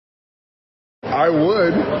I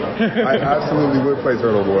would. I absolutely would play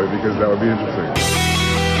Turtle Boy because that would be interesting.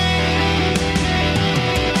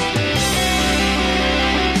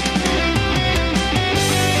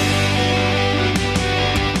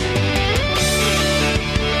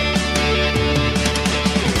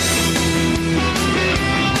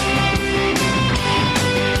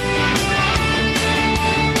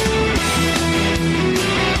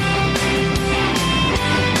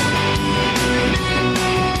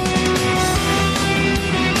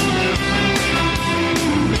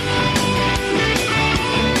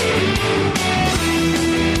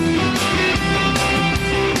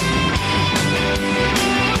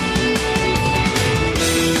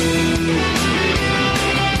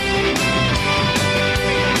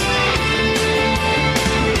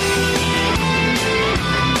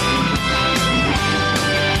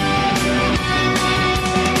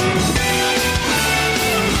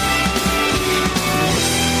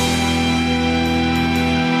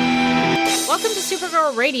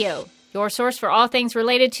 Radio, your source for all things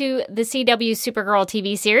related to the CW Supergirl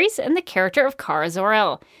TV series and the character of Kara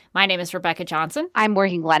Zor-El. My name is Rebecca Johnson. I'm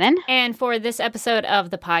Morgan Glennon. And for this episode of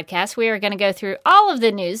the podcast, we are going to go through all of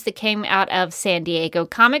the news that came out of San Diego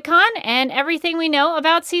Comic-Con and everything we know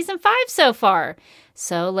about Season 5 so far.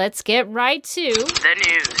 So let's get right to the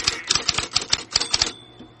news.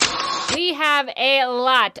 We have a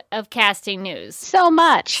lot of casting news. So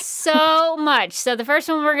much. So much. So the first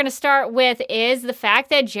one we're going to start with is the fact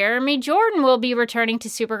that Jeremy Jordan will be returning to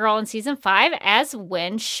Supergirl in Season 5 as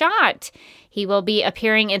Winn Schott. He will be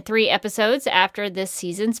appearing in 3 episodes after this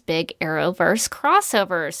season's big Arrowverse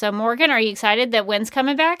crossover. So, Morgan, are you excited that Winn's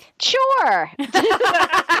coming back? Sure.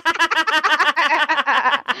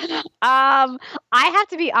 I have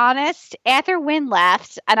to be honest, after Winn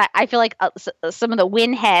left, and I feel like some of the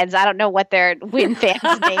Winn heads, I don't know what their Winn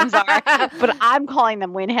fans' names are, but I'm calling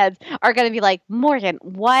them Winn heads, are going to be like, Morgan,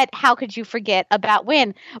 how could you forget about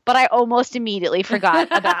Winn? But I almost immediately forgot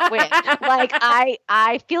about Winn. Like,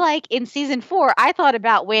 I feel like in Season 4, I thought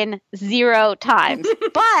about Winn 0 times,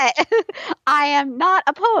 but I am not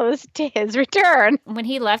opposed to his return. When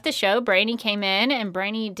he left the show, Brainy came in, and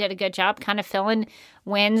Brainy did a good job kind of filling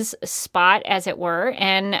Winn's spot, as it were,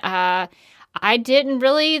 and I didn't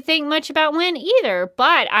really think much about Winn either,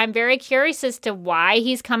 but I'm very curious as to why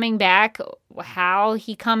he's coming back, how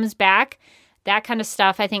he comes back, that kind of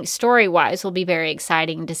stuff. I think story-wise will be very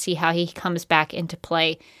exciting to see how he comes back into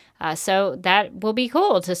play. So that will be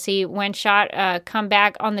cool to see Winn Schott come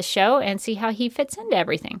back on the show and see how he fits into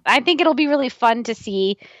everything. I think it'll be really fun to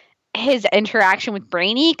see his interaction with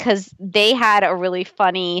Brainy because they had a really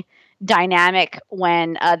funny dynamic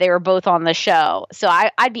when they were both on the show. So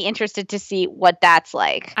I'd be interested to see what that's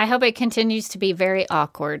like. I hope it continues to be very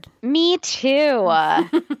awkward. Me too.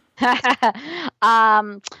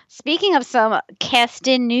 Speaking of some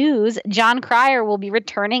cast-in news, Jon Cryer will be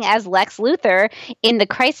returning as Lex Luthor in the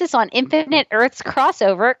Crisis on Infinite Earths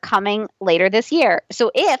crossover coming later this year.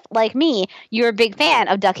 So if, like me, you're a big fan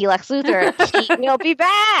of Ducky Lex Luthor, he will be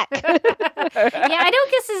back. Yeah, I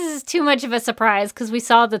don't guess this is too much of a surprise because we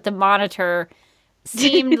saw that the Monitor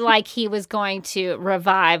seemed like he was going to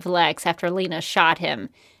revive Lex after Lena shot him.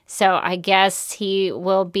 So I guess he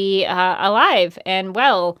will be alive and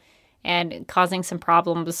well and causing some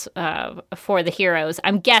problems for the heroes.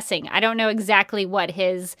 I'm guessing. I don't know exactly what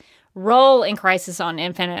his role in Crisis on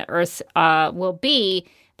Infinite Earths will be,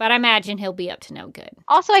 but I imagine he'll be up to no good.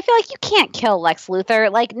 Also, I feel like you can't kill Lex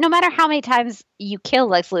Luthor. Like, no matter how many times you kill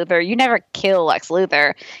Lex Luthor, you never kill Lex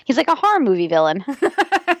Luthor. He's like a horror movie villain.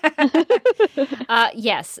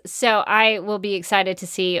 Yes. So I will be excited to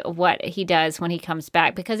see what he does when he comes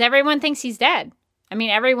back because everyone thinks he's dead. I mean,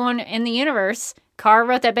 everyone in the universe, Kara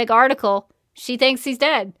wrote that big article. She thinks he's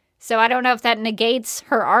dead. So I don't know if that negates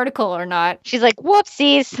her article or not. She's like,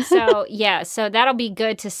 whoopsies. So, yeah. So that'll be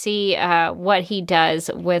good to see what he does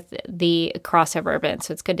with the crossover event.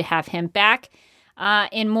 So it's good to have him back.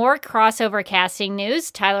 In more crossover casting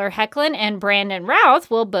news, Tyler Hoechlin and Brandon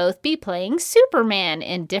Routh will both be playing Superman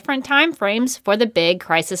in different time frames for the big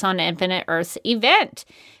Crisis on Infinite Earths event.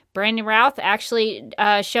 Brandon Routh actually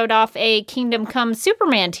showed off a Kingdom Come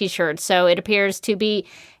Superman t-shirt, so it appears to be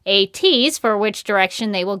a tease for which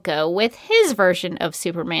direction they will go with his version of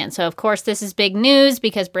Superman. So, of course, this is big news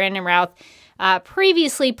because Brandon Routh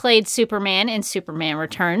previously played Superman in Superman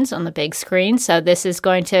Returns on the big screen, so this is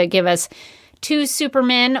going to give us 2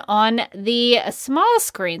 Supermen on the small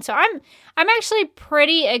screen. So I'm actually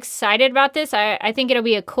pretty excited about this. I think it'll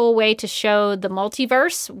be a cool way to show the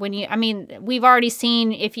multiverse. We've already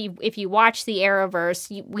seen, if you watch the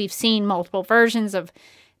Arrowverse, we've seen multiple versions of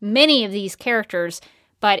many of these characters,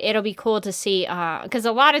 but it'll be cool to see, because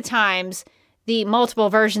a lot of times the multiple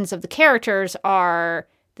versions of the characters are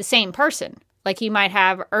the same person. Like you might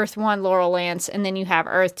have Earth 1 Laurel Lance and then you have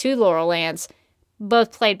Earth 2 Laurel Lance,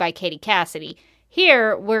 both played by Katie Cassidy.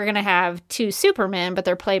 Here, we're going to have two Supermen, but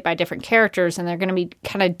they're played by different characters and they're going to be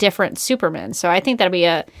kind of different Supermen. So I think that'll be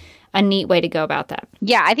a neat way to go about that.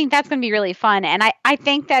 Yeah, I think that's going to be really fun. And I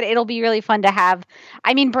think that it'll be really fun to have.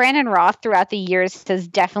 I mean, Brandon Roth throughout the years has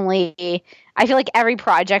definitely, I feel like every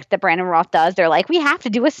project that Brandon Roth does, they're like, we have to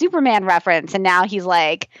do a Superman reference. And now he's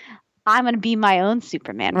like, I'm going to be my own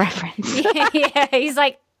Superman reference. Yeah, he's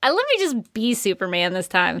like, let me just be Superman this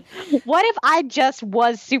time. What if I just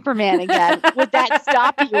was Superman again? Would that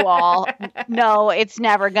stop you all? No, it's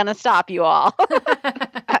never going to stop you all.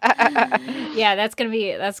 Yeah, that's gonna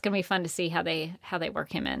be fun to see how they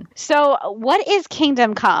work him in. So, what is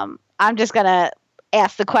Kingdom Come? I'm just gonna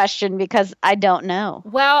ask the question because I don't know.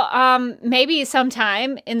 Well, maybe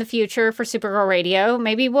sometime in the future for Supergirl Radio,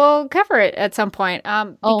 maybe we'll cover it at some point.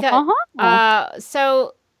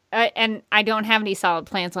 And I don't have any solid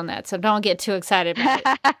plans on that, so don't get too excited about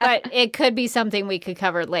it. But it could be something we could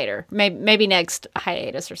cover later, maybe next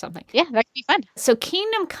hiatus or something. Yeah, that could be fun. So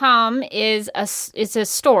Kingdom Come is a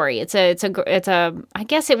story. It's a I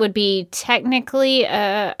guess it would be technically.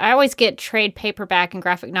 I always get trade paperback and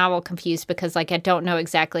graphic novel confused because I don't know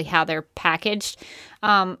exactly how they're packaged.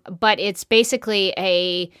 But it's basically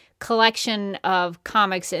a collection of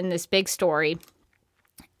comics in this big story,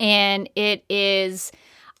 and it is.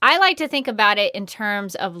 I like to think about it in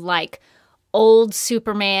terms of old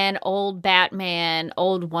Superman, old Batman,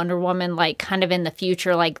 old Wonder Woman, kind of in the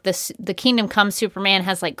future. The Kingdom Come Superman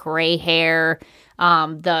has gray hair.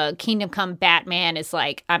 The Kingdom Come Batman is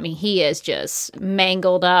he is just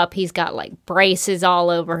mangled up. He's got braces all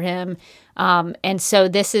over him. And so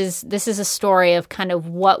this is a story of kind of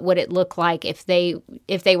what would it look like if they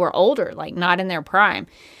were older, not in their prime.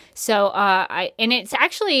 So and it's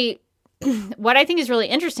actually. What I think is really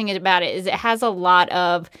interesting about it is it has a lot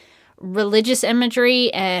of religious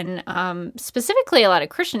imagery and specifically a lot of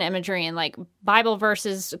Christian imagery and Bible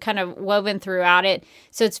verses kind of woven throughout it.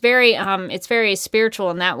 So it's very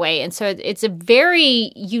spiritual in that way. And so it's a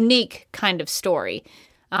very unique kind of story.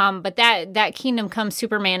 But that Kingdom Come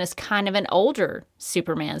Superman is kind of an older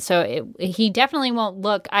Superman. So he definitely won't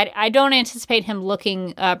look, I don't anticipate him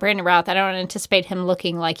looking, Brandon Routh, I don't anticipate him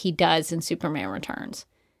looking like he does in Superman Returns.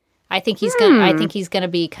 I think he's gonna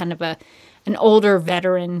be kind of an older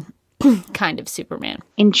veteran kind of Superman.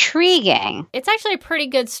 Intriguing. It's actually a pretty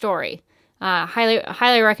good story.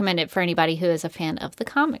 Highly recommend it for anybody who is a fan of the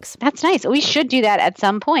comics. That's nice. We should do that at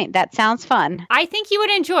some point. That sounds fun. I think you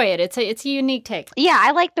would enjoy it. It's a unique take. Yeah,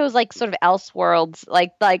 I like those sort of Elseworlds,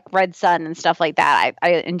 like Red Sun and stuff like that.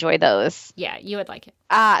 I enjoy those. Yeah, you would like it.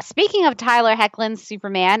 Speaking of Tyler Hoechlin's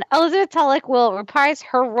Superman, Elizabeth Tulloch will reprise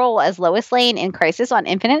her role as Lois Lane in Crisis on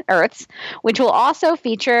Infinite Earths, which will also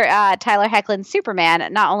feature Tyler Hoechlin's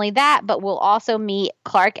Superman. Not only that, but we'll also meet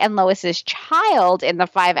Clark and Lois's child in the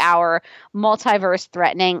 5-hour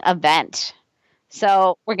multiverse-threatening event.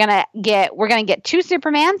 So we're gonna get two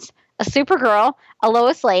Supermans, a Supergirl, a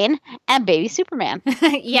Lois Lane, and baby Superman.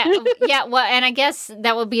 yeah. Well, and I guess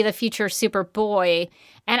that would be the future Superboy.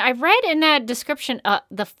 And I read in that description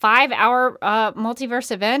the 5-hour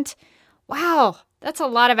multiverse event. Wow, that's a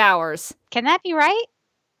lot of hours. Can that be right?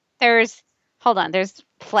 There's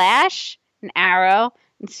Flash and Arrow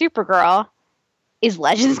and Supergirl. Is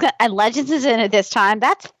Legends is in it this time?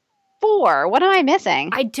 That's 4. What am I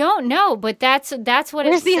missing? I don't know, but that's what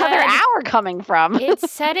Where's the other hour coming from? It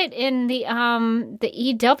said it in the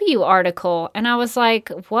EW article, and I was like,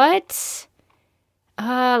 "What?"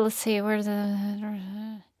 Let's see, EW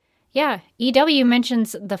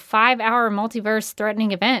mentions the 5-hour multiverse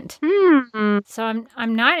threatening event. So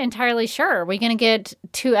I'm not entirely sure. Are we going to get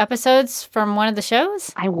 2 episodes from one of the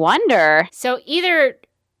shows? I wonder. So either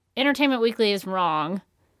Entertainment Weekly is wrong,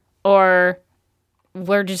 or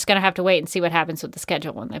we're just going to have to wait and see what happens with the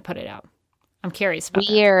schedule when they put it out. I'm curious about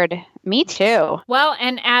Weird. That. Me too. Well,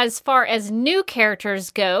 and as far as new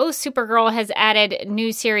characters go, Supergirl has added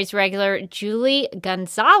new series regular Julie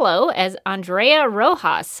Gonzalo as Andrea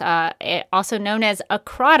Rojas, also known as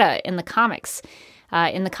Akrata in the comics.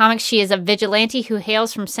 In the comics, she is a vigilante who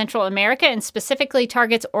hails from Central America and specifically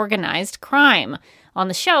targets organized crime. On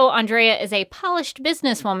the show, Andrea is a polished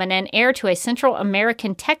businesswoman and heir to a Central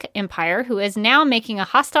American tech empire who is now making a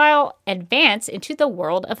hostile advance into the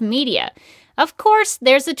world of media. Of course,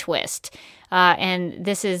 there's a twist. And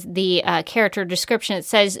this is the character description. It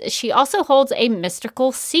says she also holds a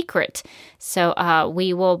mystical secret. So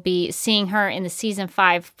we will be seeing her in the season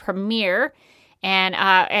 5 premiere. And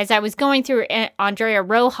as I was going through Andrea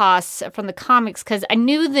Rojas from the comics, because I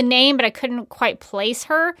knew the name, but I couldn't quite place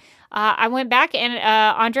her, I went back and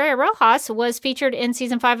Andrea Rojas was featured in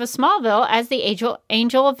season 5 of Smallville as the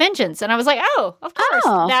Angel of Vengeance. And I was like, oh, of course,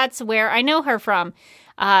 that's where I know her from.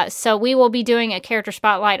 So we will be doing a character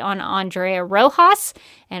spotlight on Andrea Rojas.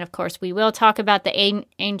 And of course, we will talk about the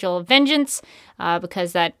Angel of Vengeance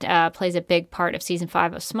because that plays a big part of season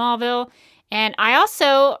 5 of Smallville. And I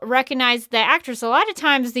also recognize the actors. A lot of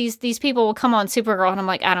times these people will come on Supergirl and I'm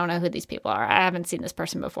like, I don't know who these people are. I haven't seen this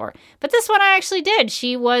person before. But this one I actually did.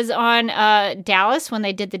 She was on Dallas when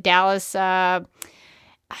they did the Dallas...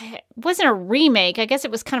 it wasn't a remake. I guess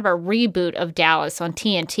it was kind of a reboot of Dallas on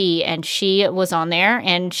TNT. And she was on there.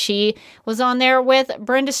 And she was on there with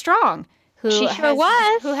Brenda Strong. Who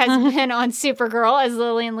has been on Supergirl as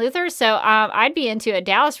Lillian Luthor. So I'd be into a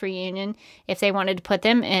Dallas reunion if they wanted to put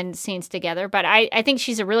them in scenes together. But I think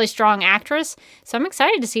she's a really strong actress. So I'm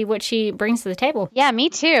excited to see what she brings to the table. Yeah, me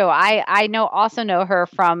too. I also know her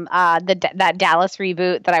from that Dallas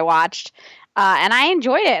reboot that I watched. And I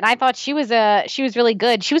enjoyed it, and I thought she was really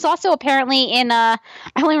good. She was also apparently in I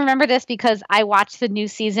only remember this because I watched the new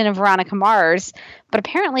season of Veronica Mars, but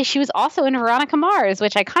apparently she was also in Veronica Mars,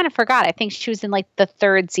 which I kind of forgot. I think she was in like the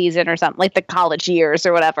 3rd season or something, like the college years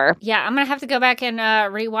or whatever. Yeah, I'm gonna have to go back and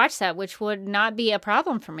rewatch that, which would not be a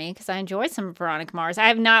problem for me because I enjoyed some Veronica Mars. I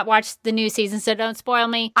have not watched the new season, so don't spoil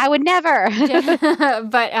me. I would never.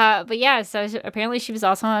 But yeah, so apparently she was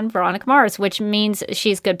also on Veronica Mars, which means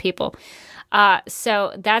she's good people.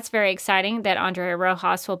 So that's very exciting that Andrea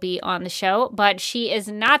Rojas will be on the show, but she is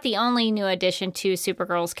not the only new addition to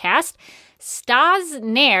Supergirl's cast. Stas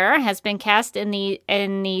Nair has been cast in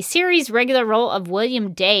the series regular role of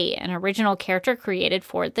William Day, an original character created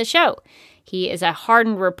for the show. He is a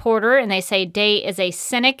hardened reporter, and they say Day is a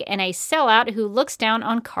cynic and a sellout who looks down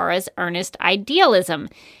on Kara's earnest idealism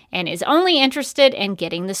and is only interested in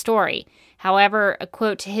getting the story. However,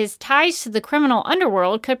 quote, his ties to the criminal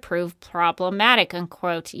underworld could prove problematic,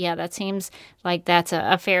 unquote. Yeah, that seems like that's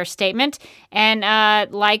a fair statement. And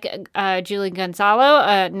like Julie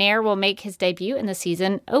Gonzalo, Nair will make his debut in the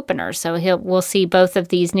season opener. So we'll see both of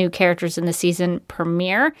these new characters in the season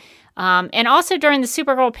premiere. And also during the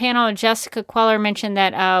Supergirl panel, Jessica Queller mentioned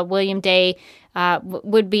that William Day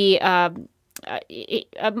would be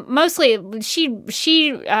mostly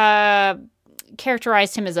she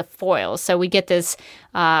characterized him as a foil. So we get this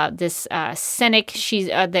cynic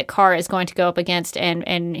that Kara is going to go up against,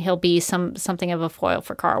 and he'll be something of a foil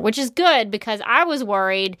for Kara, which is good because I was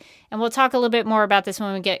worried, and we'll talk a little bit more about this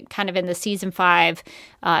when we get kind of in the season 5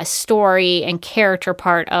 story and character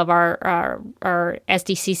part of our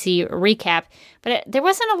SDCC recap. But there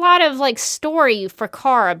wasn't a lot of like story for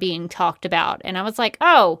Kara being talked about, and I was like,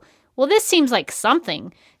 oh, well, this seems like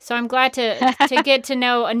something. So I'm glad to get to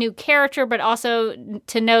know a new character, but also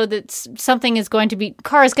to know that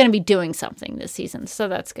Kara's going to be doing something this season. So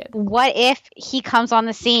that's good. What if he comes on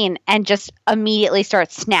the scene and just immediately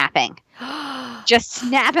starts snapping? Just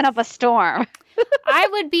snapping up a storm. I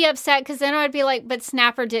would be upset because then I'd be like, but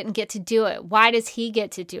Snapper didn't get to do it. Why does he get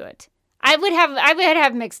to do it? I would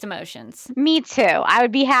have mixed emotions. Me too. I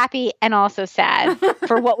would be happy and also sad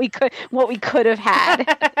for what we could have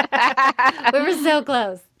had. We were so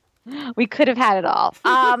close. We could have had it all.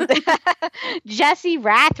 Jesse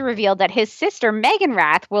Rath revealed that his sister, Megan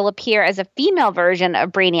Rath, will appear as a female version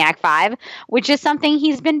of Brainiac 5, which is something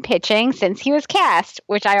he's been pitching since he was cast,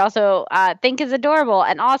 which I also think is adorable.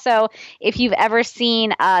 And also, if you've ever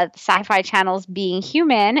seen Sci-Fi Channel's Being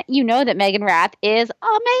Human, you know that Megan Rath is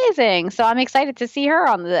amazing. So I'm excited to see her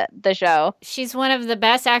on the show. She's one of the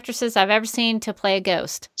best actresses I've ever seen to play a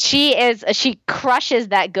ghost. She crushes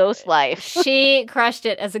that ghost life. She crushed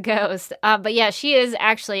it as a ghost. But yeah, she is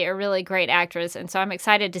actually a really great actress, and so I'm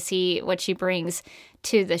excited to see what she brings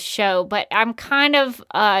to the show. But I'm kind of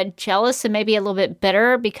jealous and maybe a little bit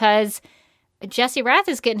bitter because Jesse Rath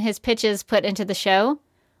is getting his pitches put into the show.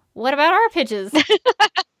 What about our pitches?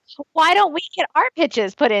 Why don't we get our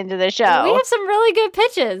pitches put into the show? We have some really good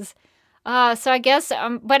pitches. So I guess,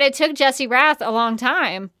 but it took Jesse Rath a long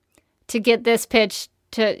time to get this pitch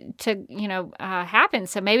to happen.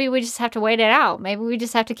 So maybe we just have to wait it out. Maybe we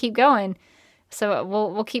just have to keep going. So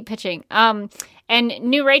we'll keep pitching. And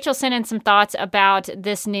New Rachel sent in some thoughts about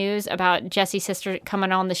this news about Jesse's sister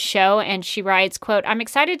coming on the show. And she writes, quote, I'm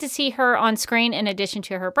excited to see her on screen in addition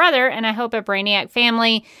to her brother. And I hope a Brainiac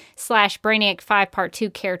Family / Brainiac 5 Part 2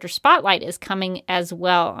 character spotlight is coming as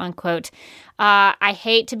well, unquote. I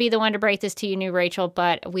hate to be the one to break this to you, New Rachel,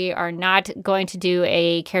 but we are not going to do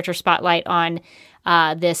a character spotlight on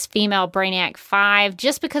this female Brainiac 5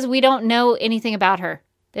 just because we don't know anything about her.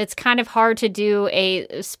 it's kind of hard to do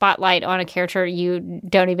a spotlight on a character you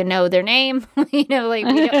don't even know their name. We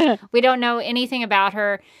don't know anything about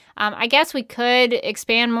her. I guess we could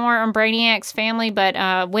expand more on Brainiac's family,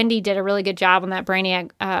 but Wendy did a really good job on that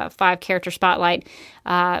Brainiac 5 character spotlight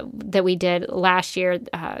that we did last year.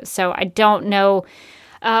 So I don't know.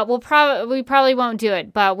 We probably won't do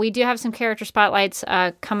it, but we do have some character spotlights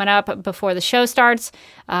coming up before the show starts.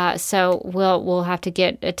 So we'll have to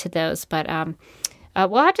get to those, but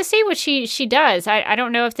we'll have to see what she does. I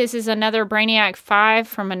don't know if this is another Brainiac 5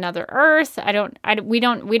 from another Earth. We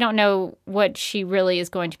don't know what she really is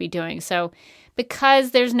going to be doing. So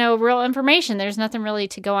because there's no real information, there's nothing really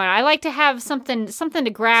to go on. I like to have something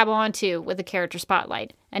to grab onto with a character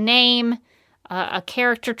spotlight. A name, a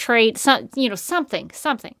character trait, something.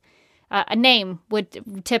 A name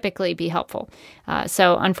would typically be helpful.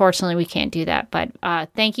 So unfortunately, we can't do that. But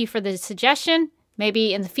thank you for the suggestion.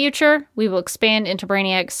 Maybe in the future, we will expand into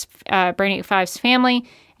Brainiac 5's family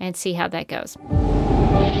and see how that goes.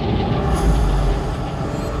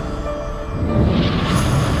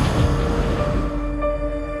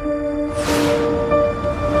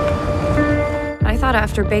 I thought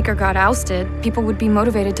after Baker got ousted, people would be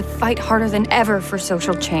motivated to fight harder than ever for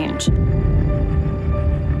social change.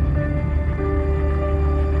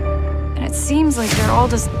 And it seems like they're all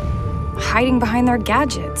just hiding behind their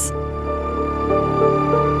gadgets.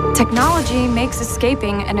 Technology makes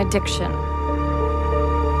escaping an addiction.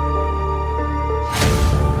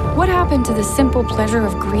 What happened to the simple pleasure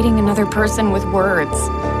of greeting another person with words?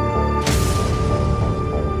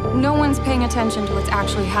 No one's paying attention to what's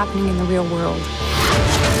actually happening in the real world.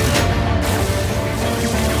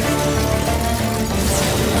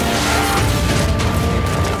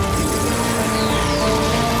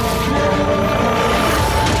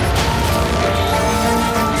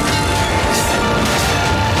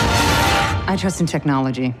 I trust in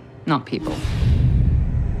technology, not people.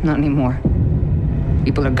 Not anymore.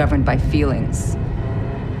 People are governed by feelings.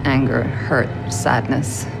 Anger, hurt,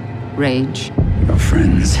 sadness, rage. Your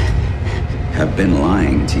friends have been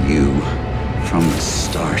lying to you from the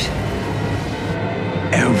start.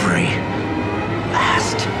 Every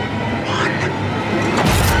last one.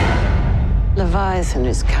 Leviathan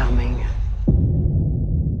is coming.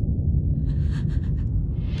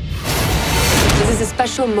 This is a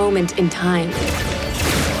special moment in time.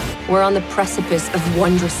 We're on the precipice of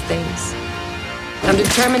wondrous things. I'm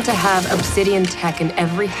determined to have Obsidian tech in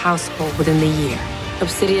every household within the year.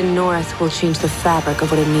 Obsidian North will change the fabric of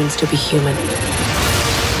what it means to be human.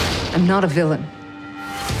 I'm not a villain.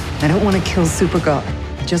 I don't want to kill Supergod.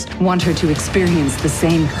 I just want her to experience the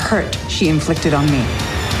same hurt she inflicted on me.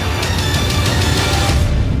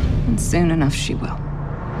 And soon enough she will.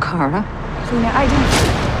 Kara? Luna, I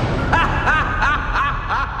didn't...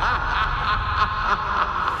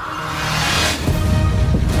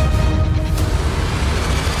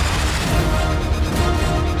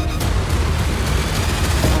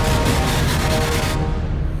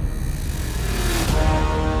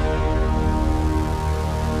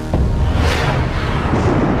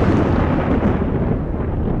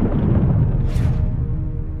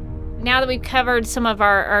 Now that we've covered some of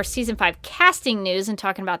our season 5 casting news and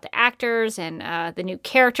talking about the actors and the new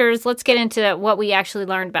characters, let's get into what we actually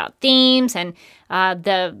learned about themes and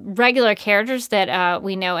the regular characters that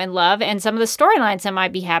we know and love, and some of the storylines that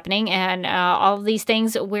might be happening, and all of these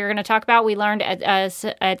things we're going to talk about. We learned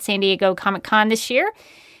at San Diego Comic-Con this year,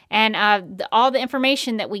 and all the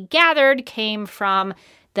information that we gathered came from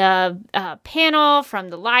the panel, from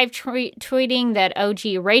the live tweeting that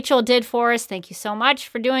OG Rachel did for us. Thank you so much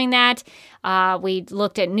for doing that. We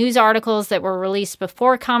looked at news articles that were released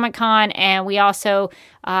before Comic-Con, and we also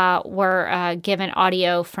were given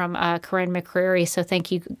audio from Corinne McCreary. So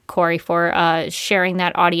thank you, Corey, for sharing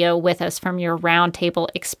that audio with us from your roundtable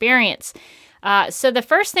experience. So the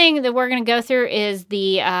first thing that we're going to go through is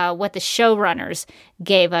the what the showrunners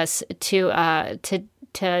gave us to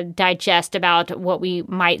digest about what we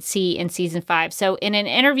might see in season 5. So in an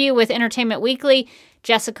interview with Entertainment Weekly,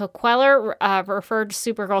 Jessica Queller referred to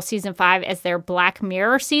Supergirl season 5 as their Black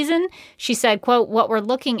Mirror season. She said, quote, "What we're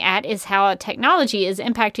looking at is how technology is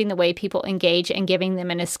impacting the way people engage and giving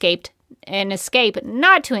them an escape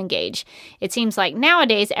not to engage. It seems like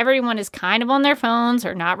nowadays everyone is kind of on their phones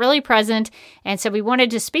or not really present, and so we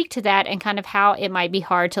wanted to speak to that and kind of how it might be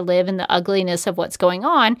hard to live in the ugliness of what's going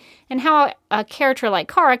on and how a character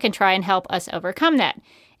like Kara can try and help us overcome that.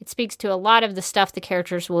 It speaks to a lot of the stuff the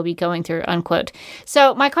characters will be going through," unquote.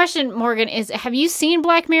 So my question, Morgan, is have you seen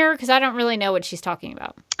Black Mirror? Because I don't really know what she's talking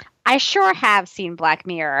about. I sure have seen Black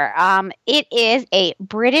Mirror. It is a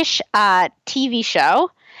British TV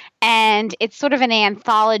show. and it's sort of an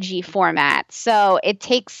anthology format. So it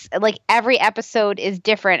takes like every episode is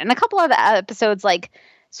different, and a couple of the episodes like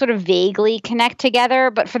sort of vaguely connect together,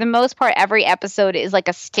 but for the most part, every episode is like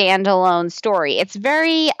a standalone story. It's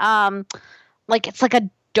very like it's like a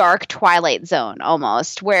dark Twilight Zone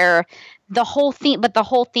almost, where the whole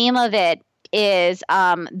theme of it is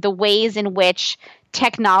the ways in which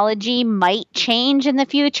technology might change in the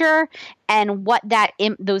future and what that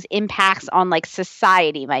those impacts on like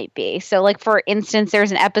society might be. So like for instance,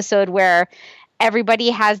 there's an episode where everybody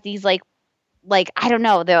has these like I don't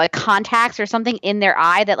know, they're like contacts or something in their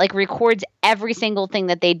eye that like records every single thing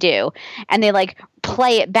that they do, and they like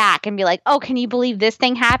play it back and be like, oh, can you believe this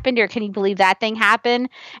thing happened, or can you believe that thing happened?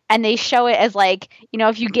 And they show it as like, you know,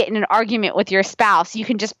 if you get in an argument with your spouse, you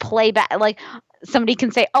can just play back, like somebody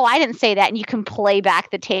can say, oh, I didn't say that, and you can play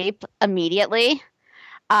back the tape immediately.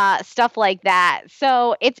 Stuff like that.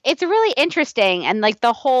 So it's really interesting. And like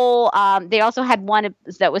the whole they also had one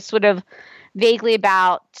that was sort of vaguely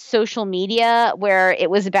about social media, where it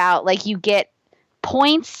was about like you get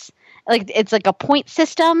points, like it's like a point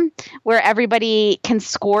system where everybody can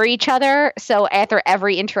score each other, so after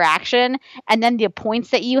every interaction, and then the points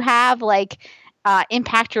that you have like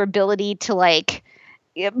impact your ability to like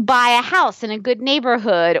buy a house in a good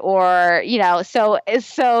neighborhood, or you know, so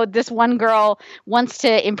this one girl wants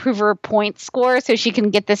to improve her point score so she can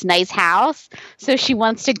get this nice house, so she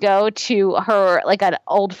wants to go to her like an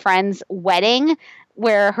old friend's wedding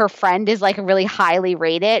where her friend is like really highly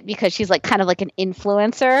rated because she's like kind of like an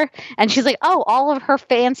influencer, and she's like, oh, all of her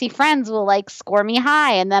fancy friends will like score me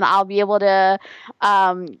high, and then I'll be able to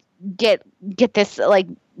get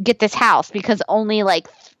this house because only like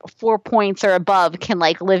 4 points or above can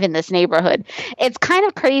like live in this neighborhood. It's kind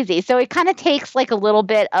of crazy. So it kind of takes like a little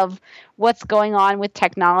bit of what's going on with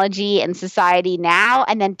technology and society now,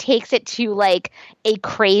 and then takes it to like a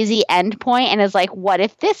crazy endpoint and is like, what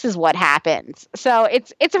if this is what happens? So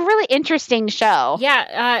it's a really interesting show.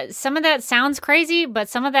 Yeah, some of that sounds crazy, but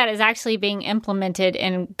some of that is actually being implemented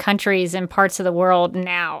in countries and parts of the world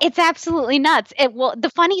now. It's absolutely nuts.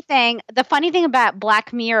 The funny thing about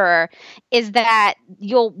Black Mirror is that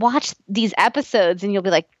you'll watch these episodes and you'll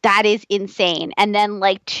be like, that is insane. And then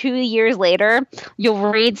like 2 years later,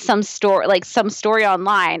 you'll read some story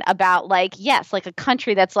online about like, yes, like a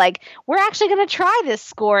country that's like, we're actually going to try this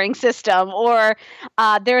scoring system. Or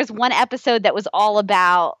there's one episode that was all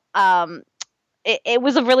about it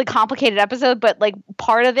was a really complicated episode, but like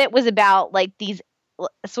part of it was about like these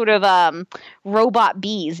sort of robot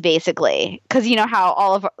bees, basically, because you know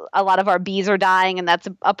how a lot of our bees are dying, and that's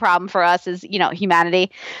a problem for us as, you know,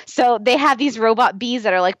 humanity. So they have these robot bees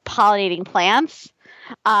that are like pollinating plants.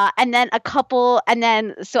 So I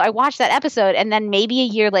watched that episode, and then maybe a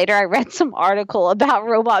year later I read some article about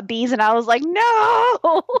robot bees, and I was like,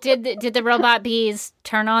 no. Did the robot bees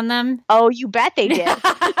turn on them? Oh, you bet they did.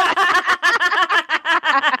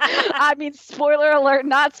 I mean, spoiler alert,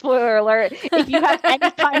 not spoiler alert. If you have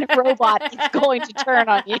any kind of robot, it's going to turn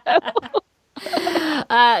on you.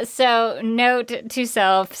 So note to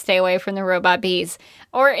self, stay away from the robot bees,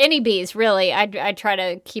 or any bees, really. I try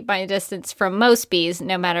to keep my distance from most bees,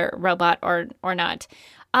 no matter robot or not.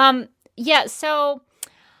 Yeah, so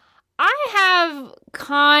I have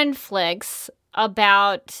conflicts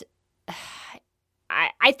about,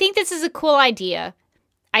 I think this is a cool idea.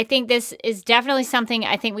 I think this is definitely something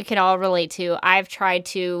I think we could all relate to. I've tried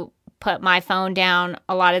to put my phone down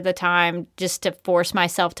a lot of the time just to force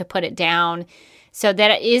myself to put it down. So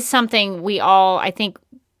that is something we all, I think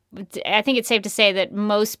it's safe to say that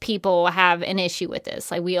most people have an issue with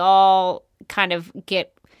this. Like we all kind of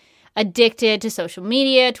get addicted to social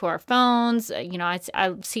media, to our phones. You know,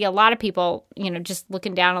 I see a lot of people, you know, just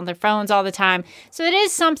looking down on their phones all the time. So it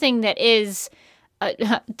is something that is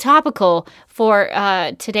topical for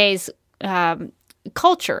today's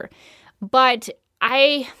culture. But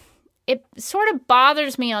it sort of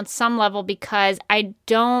bothers me on some level because this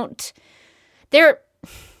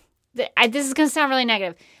is going to sound really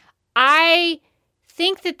negative. I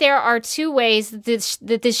think that there are two ways that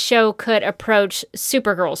this show could approach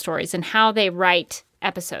Supergirl stories and how they write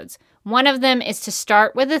episodes. One of them is to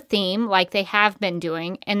start with a theme like they have been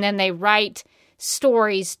doing, and then they write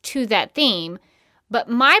stories to that theme. But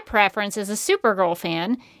my preference as a Supergirl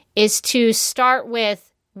fan is to start with,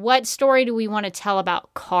 what story do we want to tell about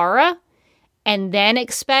Kara, and then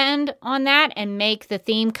expand on that and make the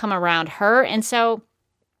theme come around her. And so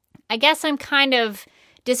I guess I'm kind of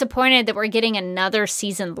disappointed that we're getting another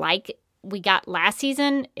season like we got last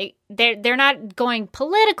season. They're not going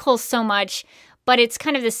political so much, but it's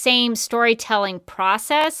kind of the same storytelling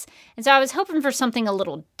process. And so I was hoping for something a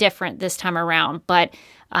little different this time around, but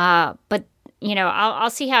you know,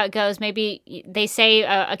 I'll see how it goes. Maybe they say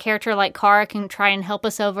a character like Kara can try and help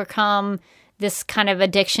us overcome this kind of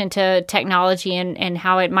addiction to technology and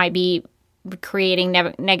how it might be creating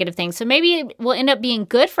negative things. So maybe it will end up being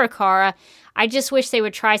good for Kara. I just wish they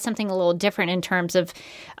would try something a little different in terms of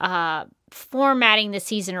formatting the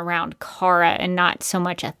season around Kara and not so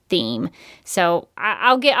much a theme. So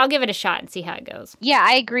I'll give it a shot and see how it goes. Yeah,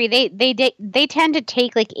 I agree. They tend to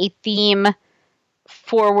take like a theme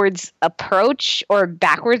forwards approach or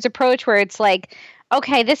backwards approach where it's like,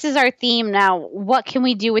 okay, this is our theme now. What can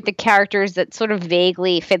we do with the characters that sort of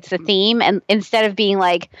vaguely fits the theme? And instead of being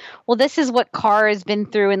like, well, this is what Kara has been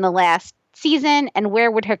through in the last season, and where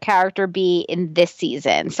would her character be in this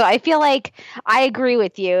season? So I feel like I agree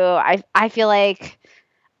with you. I feel like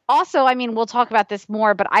also, I mean, we'll talk about this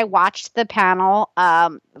more, but I watched the panel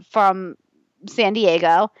from San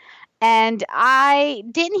Diego. And I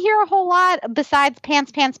didn't hear a whole lot besides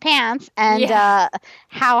pants, and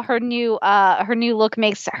how her new look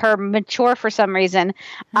makes her mature for some reason.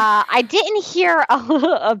 I didn't hear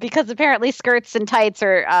because apparently skirts and tights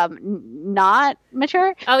are not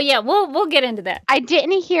mature. Oh yeah, we'll get into that. I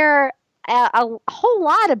didn't hear a whole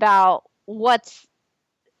lot about what's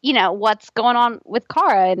going on with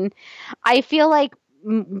Kara, and I feel like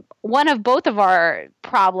one of both of our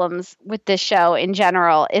problems with this show in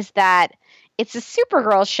general is that it's a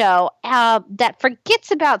Supergirl show that forgets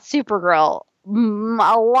about Supergirl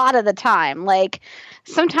a lot of the time. Like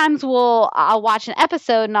sometimes I'll watch an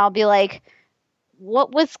episode and I'll be like,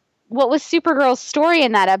 what was Supergirl's story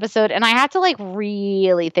in that episode? And I have to like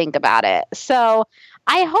really think about it. So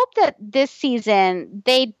I hope that this season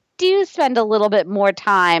they do spend a little bit more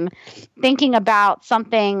time thinking about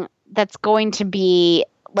something that's going to be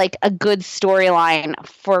like a good storyline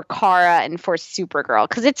for Kara and for Supergirl,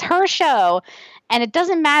 because it's her show and it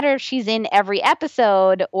doesn't matter if she's in every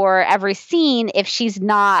episode or every scene if she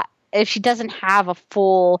doesn't have a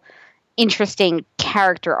full interesting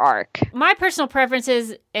character arc. My personal preference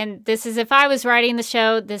is, and this is if I was writing the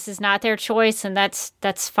show, this is not their choice, and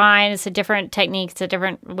that's fine. It's a different technique. It's a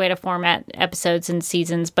different way to format episodes and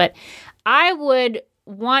seasons, but I would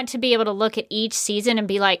want to be able to look at each season and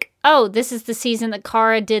be like, oh, this is the season that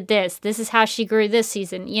Kara did this. This is how she grew this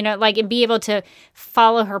season, you know, like, and be able to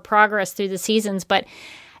follow her progress through the seasons. But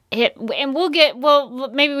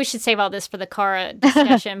maybe we should save all this for the Kara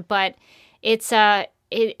discussion, but it's a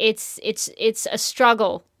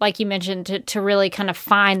struggle, like you mentioned, to really kind of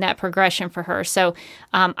find that progression for her. So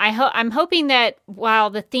I'm hoping that while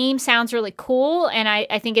the theme sounds really cool, and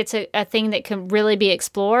I think it's a thing that can really be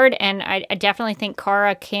explored, and I definitely think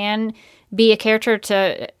Kara can be a character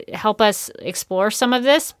to help us explore some of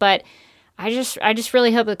this, but I just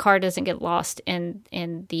really hope that Kara doesn't get lost in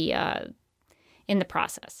the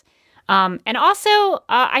process. And also,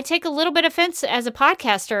 I take a little bit of offense as a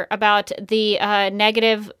podcaster about the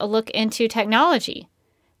negative look into technology,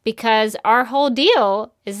 because our whole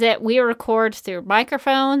deal is that we record through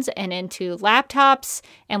microphones and into laptops,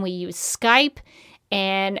 and we use Skype,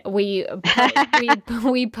 and we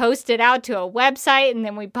post it out to a website, and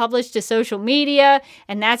then we publish to social media,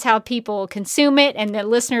 and that's how people consume it. And the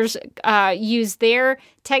listeners use their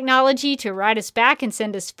technology to write us back and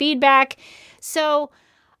send us feedback. So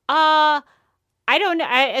I don't know.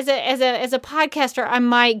 As a podcaster, I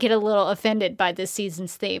might get a little offended by this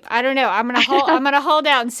season's theme. I don't know. I'm gonna hold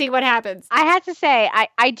out and see what happens. I have to say,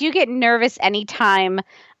 I do get nervous anytime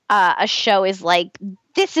a show is like,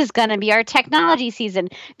 this is gonna be our technology season,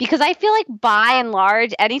 because I feel like by and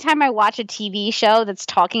large, anytime I watch a TV show that's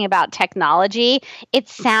talking about technology, it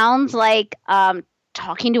sounds like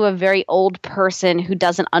talking to a very old person who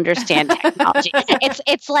doesn't understand technology.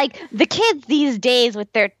 It's like the kids these days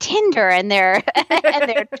with their Tinder and their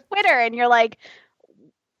Twitter, and you're like,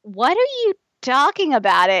 what are you talking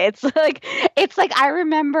about? It's like I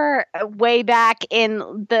remember way back in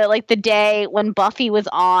the day when Buffy was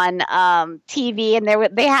on TV, and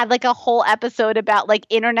they had like a whole episode about like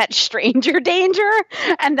internet stranger danger,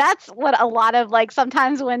 and that's what a lot of like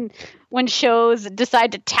sometimes when shows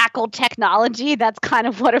decide to tackle technology, that's kind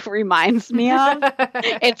of what it reminds me of.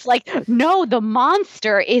 It's like, no, the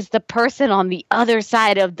monster is the person on the other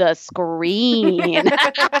side of the screen.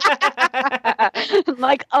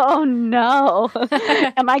 Like, oh no.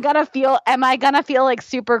 Am I gonna feel like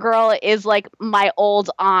Supergirl is like my old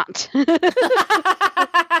aunt who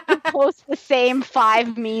posts the same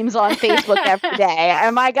 5 memes on Facebook every day?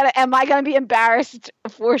 Am I gonna be embarrassed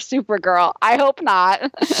for Supergirl? I hope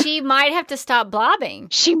not. She might might have to stop blobbing.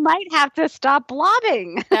 She might have to stop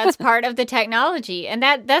blobbing. That's part of the technology. And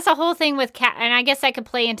that's a whole thing with Cat. And I guess that could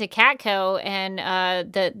play into Catco and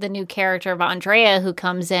the new character of Andrea who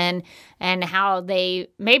comes in, and how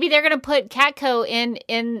maybe they're going to put Catco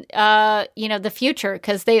in the future,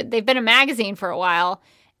 because they've been a magazine for a while.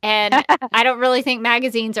 And I don't really think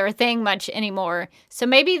magazines are a thing much anymore. So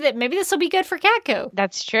maybe this will be good for Catco.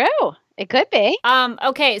 That's true. It could be.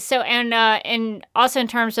 Okay. So, and also in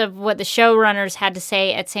terms of what the showrunners had to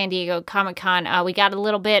say at San Diego Comic-Con, we got a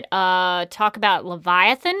little bit talk about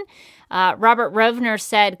Leviathan. Robert Rovner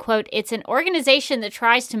said, quote, "It's an organization that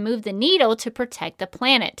tries to move the needle to protect the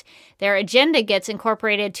planet. Their agenda gets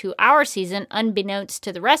incorporated to our season unbeknownst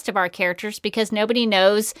to the rest of our characters because nobody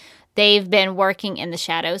knows they've been working in the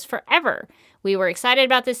shadows forever. We were excited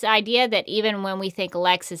about this idea that even when we think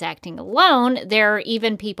Lex is acting alone, there are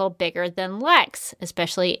even people bigger than Lex,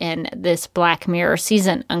 especially in this Black Mirror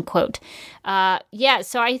season," unquote.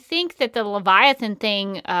 So I think that the Leviathan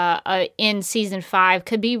thing in season 5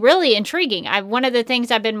 could be really intriguing. One of the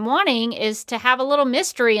things I've been wanting is to have a little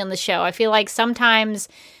mystery on the show. I feel like sometimes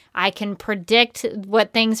I can predict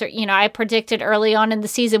what things are. I predicted early on in the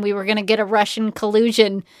season we were going to get a Russian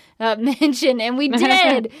collusion mention, and we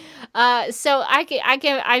did. So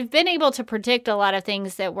I've been able to predict a lot of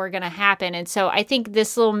things that were going to happen, and so I think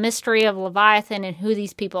this little mystery of Leviathan and who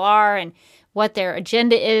these people are and what their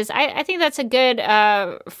agenda is, I think that's a good,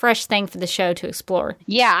 fresh thing for the show to explore.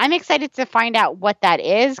 Yeah, I'm excited to find out what that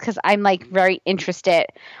is, because I'm very interested.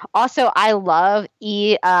 Also, I love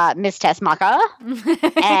Miss Tessmacher,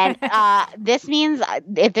 and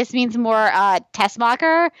if this means more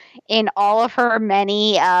Tessmacher in all of her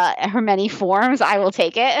many forms, I will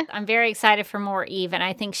take it. I'm very excited for more Eve, and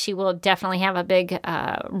I think she will definitely have a big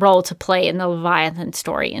role to play in the Leviathan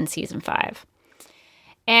story in season 5.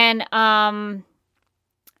 And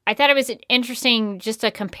I thought it was interesting, just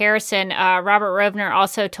a comparison. Robert Rovner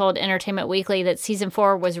also told Entertainment Weekly that season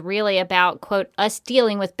 4 was really about, quote, us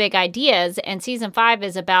dealing with big ideas, and season 5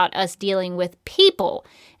 is about us dealing with people.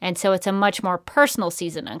 And so it's a much more personal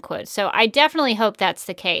season, unquote. So I definitely hope that's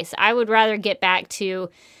the case. I would rather get back to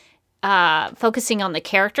focusing on the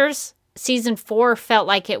characters. Season 4 felt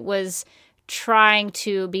like it was trying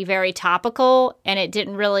to be very topical, and it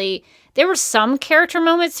didn't really. There were some character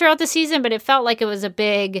moments throughout the season, but it felt like it was a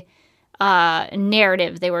big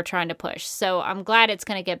narrative they were trying to push. So I'm glad it's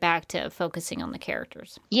going to get back to focusing on the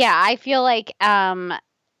characters. Yeah, I feel like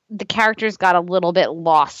the characters got a little bit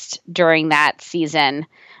lost during that season.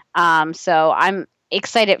 So I'm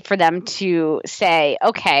excited for them to say,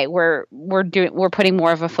 okay, we're putting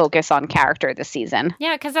more of a focus on character this season.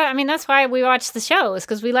 Yeah, because that's why we watch the show, is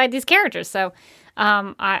because we like these characters. So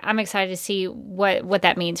I'm excited to see what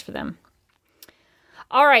that means for them.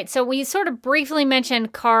 All right, so we sort of briefly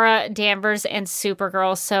mentioned Kara Danvers and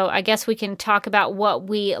Supergirl, so I guess we can talk about what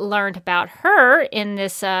we learned about her in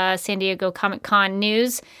this San Diego Comic-Con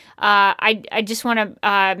news. I just want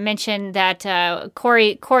to mention that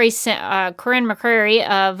Corinne McCrary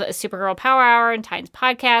of Supergirl Power Hour and Titans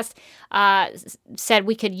Podcast said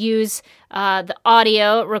we could use the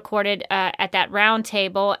audio recorded at that round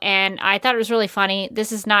table, and I thought it was really funny.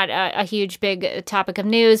 This is not a huge, big topic of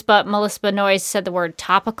news, but Melissa Benoist said the word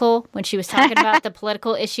topical when she was talking about the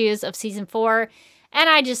political issues of season 4, and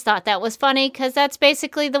I just thought that was funny because that's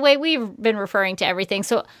basically the way we've been referring to everything.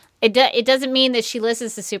 So it doesn't mean that she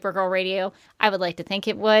listens to Supergirl Radio. I would like to think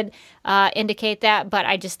it would indicate that, but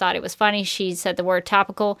I just thought it was funny. She said the word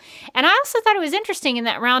topical. And I also thought it was interesting in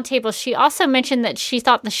that roundtable, she also mentioned that she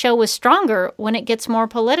thought the show was stronger when it gets more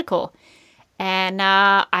political. And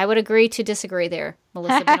I would agree to disagree there,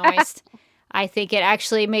 Melissa Benoist. I think it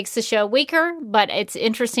actually makes the show weaker, but it's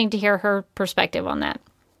interesting to hear her perspective on that.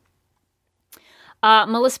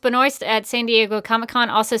 Melissa Benoist at San Diego Comic-Con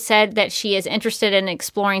also said that she is interested in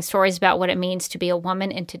exploring stories about what it means to be a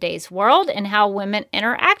woman in today's world and how women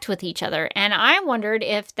interact with each other. And I wondered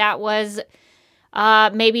if that was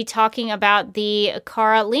maybe talking about the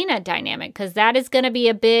Kara-Lena dynamic, because that is going to be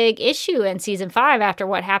a big issue in season 5 after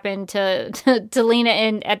what happened to Lena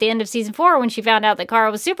at the end of season 4 when she found out that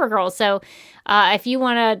Kara was Supergirl. So if you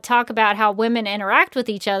want to talk about how women interact with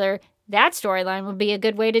each other, that storyline would be a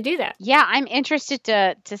good way to do that. Yeah, I'm interested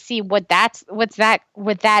to see what that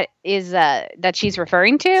is that she's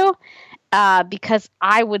referring to, because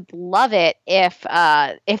I would love it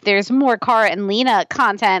if there's more Kara and Lena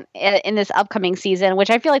content in this upcoming season, which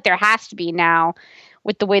I feel like there has to be now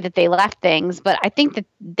with the way that they left things. But I think that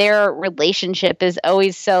their relationship is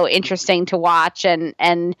always so interesting to watch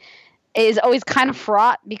and is always kind of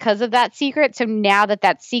fraught because of that secret. So now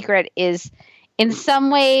that secret is in some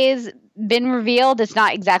ways been revealed. It's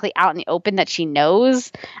not exactly out in the open that she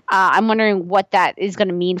knows. I'm wondering what that is going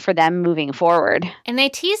to mean for them moving forward. And they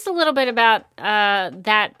teased a little bit about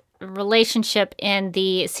that relationship in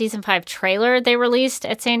the season 5 trailer they released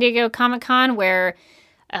at San Diego Comic-Con, where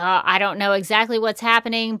I don't know exactly what's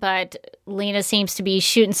happening, but Lena seems to be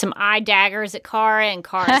shooting some eye daggers at Kara, and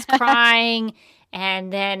Kara's crying.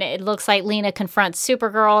 And then it looks like Lena confronts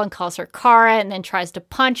Supergirl and calls her Kara and then tries to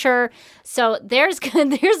punch her. So there's going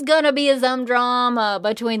to be some drama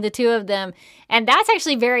between the two of them. And that's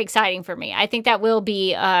actually very exciting for me. I think that will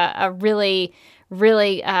be a really,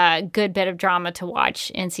 really good bit of drama to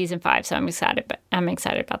watch in season 5. So I'm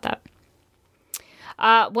excited about that.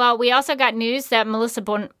 Well, we also got news that Melissa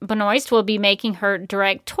Benoist will be making her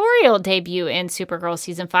directorial debut in Supergirl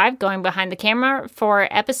Season 5, going behind the camera for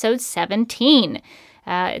episode 17.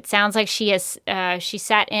 It sounds like she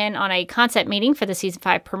sat in on a concept meeting for the Season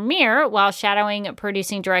 5 premiere while shadowing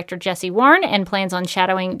producing director Jesse Warren and plans on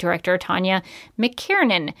shadowing director Tanya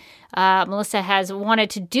McKiernan. Melissa has wanted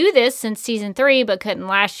to do this since Season 3, but couldn't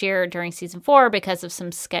last year during Season 4 because of some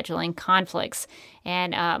scheduling conflicts.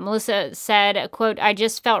 And Melissa said, quote, "I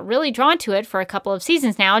just felt really drawn to it for a couple of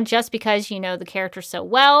seasons now, just because you know the character so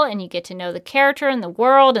well and you get to know the character and the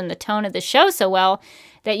world and the tone of the show so well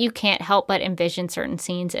that you can't help but envision certain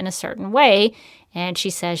scenes in a certain way." And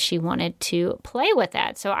she says she wanted to play with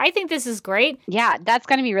that. So I think this is great. Yeah, that's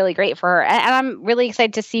going to be really great for her. And I'm really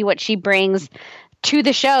excited to see what she brings to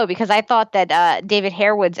the show, because I thought that David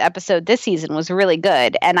Harewood's episode this season was really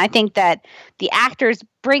good. And I think that the actors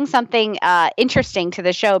bring something interesting to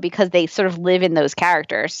the show because they sort of live in those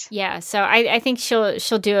characters. Yeah, so I think she'll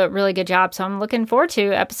do a really good job. So I'm looking forward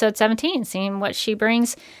to episode 17, seeing what she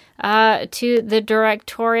brings to the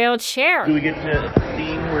directorial chair. Do we get to a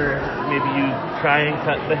scene where maybe you try and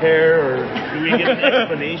cut the hair, or do we get an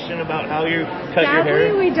explanation about how you cut your hair?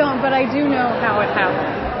 Sadly, we don't, but I do know how it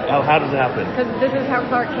happens. How does it happen? Because this is how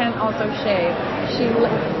Clark Kent also shaves. She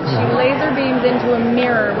laser beams into a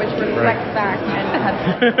mirror, which reflects back and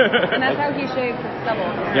cuts. And that's how he shaves his stubble,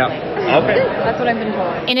 apparently. Yeah. Okay. That's what I've been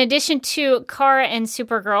told. In addition to Kara and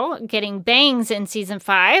Supergirl getting bangs in season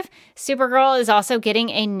 5, Supergirl is also getting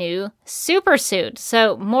a new supersuit.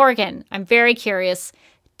 So, Morgan, I'm very curious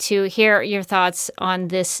to hear your thoughts on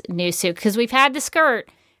this new suit, because we've had the skirt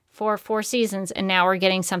for 4 seasons and now we're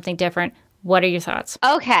getting something different. What are your thoughts?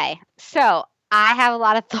 Okay, so I have a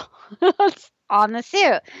lot of thoughts on the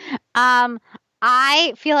suit.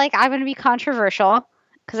 I feel like I'm going to be controversial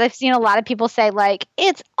because I've seen a lot of people say, like,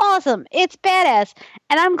 it's awesome, it's badass,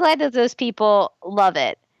 and I'm glad that those people love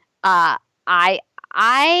it. I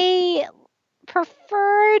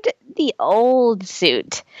preferred the old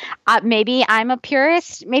suit. Maybe I'm a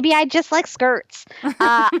purist. Maybe I just like skirts.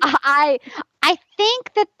 I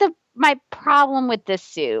think that my problem with this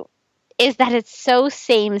suit is that it's so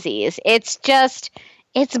samesies.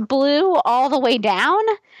 It's blue all the way down.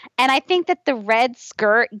 And I think that the red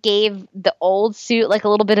skirt gave the old suit like a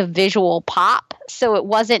little bit of visual pop. So it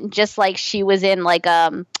wasn't just like she was in like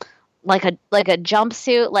a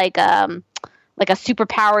jumpsuit, like a super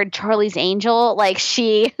powered Charlie's Angel. Like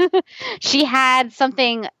she had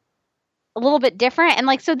something a little bit different. And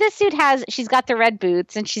like, so this suit she's got the red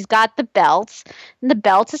boots and she's got the belt, and the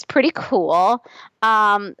belt is pretty cool.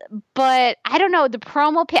 But I don't know, the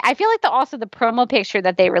promo, I feel like also the promo picture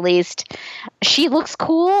that they released, she looks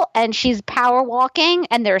cool and she's power walking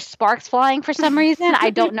and there's sparks flying for some reason.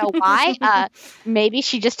 I don't know why. Maybe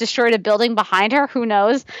she just destroyed a building behind her. Who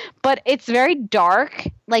knows? But it's very dark.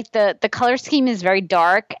 Like the color scheme is very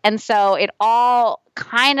dark. And so it all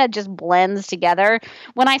kind of just blends together.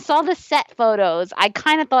 When I saw the set photos, I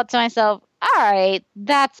kind of thought to myself, all right,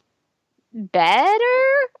 that's better.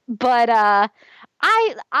 But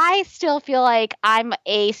I still feel like I'm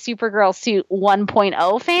a Supergirl suit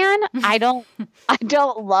 1.0 fan. I don't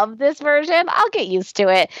love this version. I'll get used to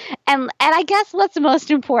it. And I guess what's most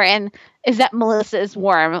important is that Melissa is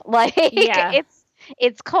warm. Like, yeah.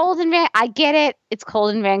 It's cold I get it. It's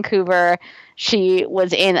cold in Vancouver. She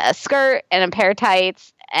was in a skirt and a pair of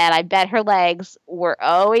tights, and I bet her legs were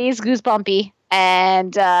always goosebumpy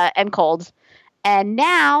and cold. And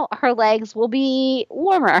now her legs will be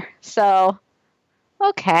warmer. So,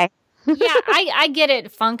 okay. Yeah, I get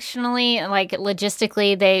it functionally, like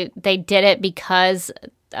logistically. They did it because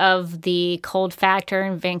of the cold factor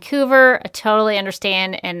in Vancouver. I totally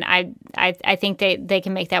understand, and I think they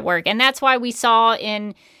can make that work. And that's why we saw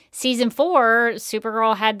in season 4,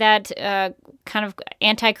 Supergirl had that kind of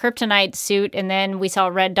anti-kryptonite suit, and then we saw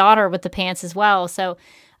Red Daughter with the pants as well. So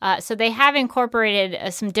they have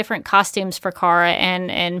incorporated some different costumes for Kara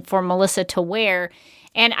and for Melissa to wear.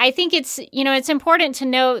 And I think it's important to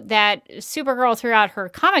note that Supergirl throughout her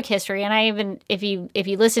comic history, and I even, if you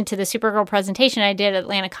listen to the Supergirl presentation I did at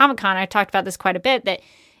Atlanta Comic Con, I talked about this quite a bit, that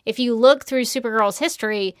if you look through Supergirl's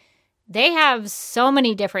history, they have so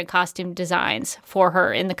many different costume designs for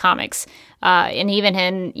her in the comics. And even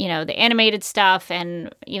in, the animated stuff,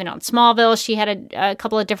 and even on Smallville, she had a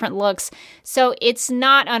couple of different looks. So it's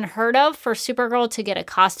not unheard of for Supergirl to get a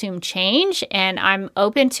costume change, and I'm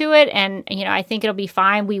open to it. And, I think it'll be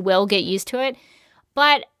fine. We will get used to it.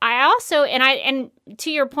 But I also, and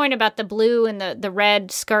to your point about the blue and the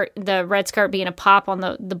red skirt being a pop on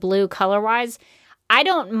the blue color-wise, I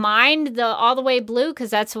don't mind the all the way blue because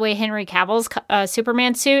that's the way Henry Cavill's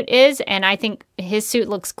Superman suit is. And I think his suit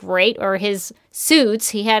looks great, or his suits.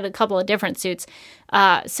 He had a couple of different suits.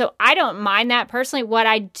 So I don't mind that personally. What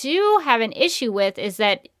I do have an issue with is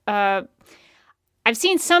that I've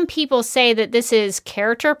seen some people say that this is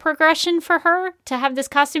character progression for her to have this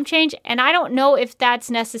costume change. And I don't know if that's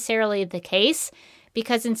necessarily the case.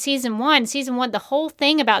 Because in season one, the whole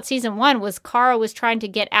thing about season 1 was Kara was trying to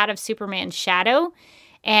get out of Superman's shadow.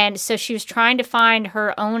 And so she was trying to find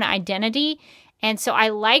her own identity. And so I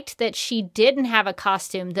liked that she didn't have a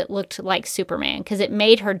costume that looked like Superman, because it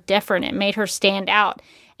made her different. It made her stand out.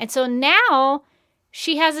 And so now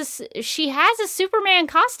she has a Superman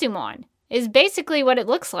costume on, is basically what it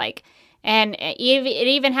looks like. And it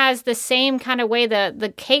even has the same kind of way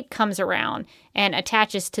the cape comes around and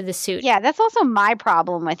attaches to the suit. Yeah, that's also my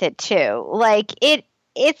problem with it too. Like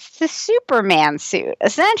it's the Superman suit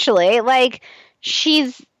essentially. Like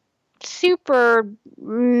she's Superman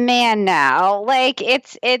now. Like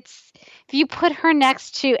it's if you put her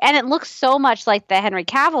next to, and it looks so much like the Henry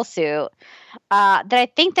Cavill suit, that I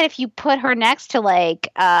think that if you put her next to like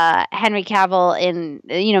Henry Cavill in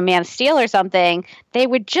Man of Steel or something, they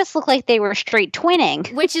would just look like they were straight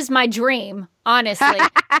twinning. Which is my dream, honestly.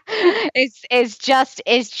 It's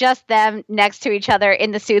just them next to each other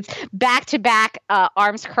in the suits, back to back,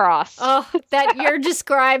 arms crossed. Oh, that you're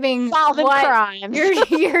describing solving crimes.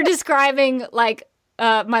 You're describing like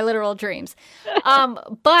my literal dreams.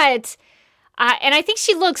 But. And I think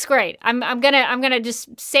she looks great. I'm gonna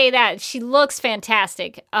just say that she looks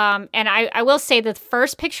fantastic. And I will say the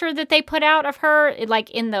first picture that they put out of her,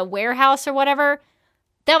 like in the warehouse or whatever,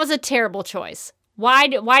 that was a terrible choice. Why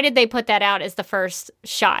did they put that out as the first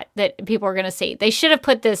shot that people were gonna see? They should have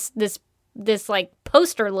put this like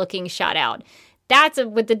poster looking shot out. That's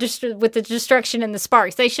with the destruction and the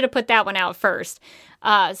sparks. They should have put that one out first.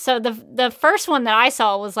 So the first one that I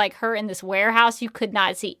saw was like her in this warehouse. You could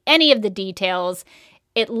not see any of the details.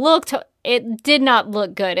 It did not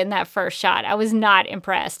look good in that first shot. I was not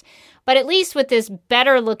impressed. But at least with this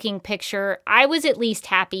better looking picture, I was at least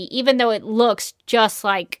happy, even though it looks just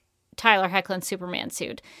like Tyler Hoechlin's Superman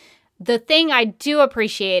suit. The thing I do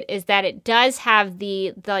appreciate is that it does have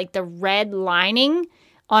the red lining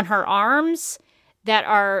on her arms that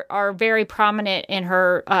are very prominent in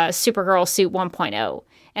her Supergirl suit 1.0.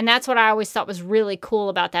 And that's what I always thought was really cool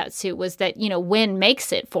about that suit, was that, Winn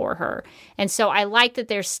makes it for her. And so I like that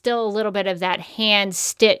there's still a little bit of that hand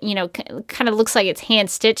stitch, kind of looks like it's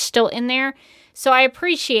hand stitched still in there. So I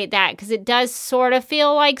appreciate that, because it does sort of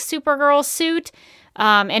feel like Supergirl's suit.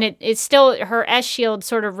 And it's still, her S-Shield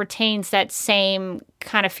sort of retains that same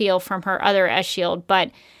kind of feel from her other S-Shield,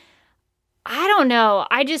 but I don't know.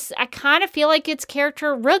 I kind of feel like it's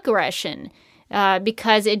character regression,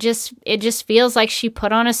 because it just feels like she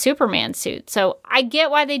put on a Superman suit. So I get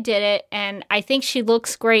why they did it, and I think she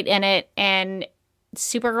looks great in it. And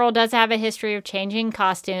Supergirl does have a history of changing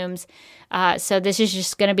costumes, so this is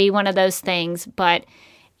just going to be one of those things. But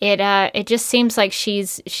it just seems like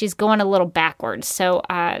she's going a little backwards. So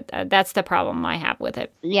that's the problem I have with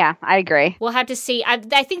it. Yeah, I agree. We'll have to see. I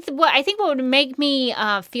think what would make me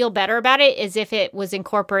feel better about it is if it was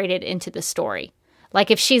incorporated into the story. Like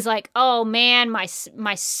if she's like, "Oh man, my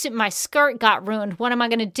skirt got ruined. What am I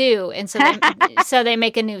going to do?" And so they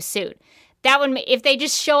make a new suit. That would, if they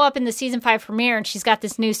just show up in the season 5 premiere and she's got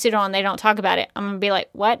this new suit on, they don't talk about it, I'm going to be like,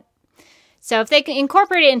 "What?" So if they can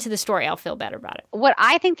incorporate it into the story, I'll feel better about it. What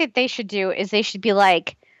I think that they should do is they should be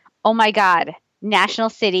like, "Oh my God, National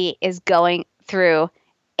City is going through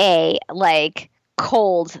a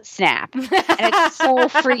cold snap. And it's so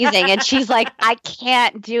freezing." And she's like, "I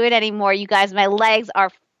can't do it anymore. You guys, my legs are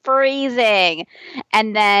freezing."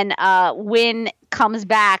 And then Winn comes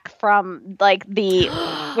back from the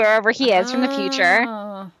wherever he is from the future.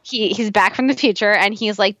 He's back from the future, and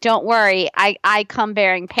he's like, "Don't worry, I come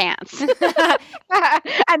bearing pants."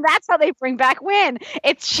 And that's how they bring back Wynn.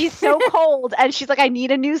 She's so cold, and she's like, "I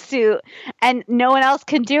need a new suit," and no one else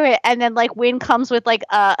can do it. And then like Wynn comes with like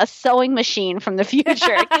a sewing machine from the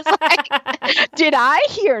future. He's like, "Did I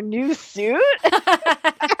hear new suit?"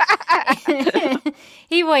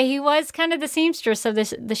 He was kind of the seamstress of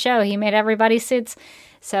the show. He made everybody's suits,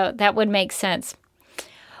 so that would make sense.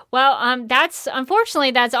 Well, that's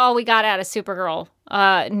all we got out of Supergirl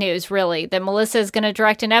news, really. That Melissa is going to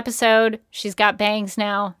direct an episode. She's got bangs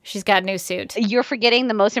now. She's got a new suit. You're forgetting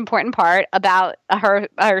the most important part about her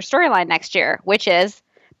storyline next year, which is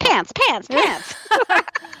pants.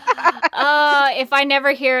 If I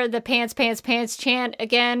never hear the pants chant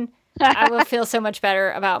again, I will feel so much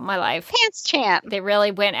better about my life. Pants chant. They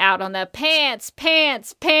really went out on the pants.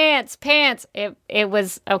 It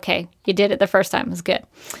was okay. You did it the first time. It was good.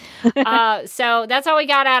 So that's all we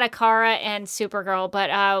got out of Kara and Supergirl.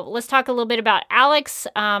 But let's talk a little bit about Alex.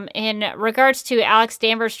 In regards to Alex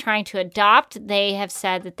Danvers trying to adopt, they have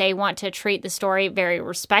said that they want to treat the story very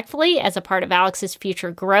respectfully as a part of Alex's future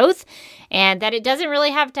growth, and that it doesn't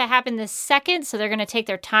really have to happen this second. So they're going to take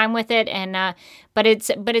their time with it. And but it's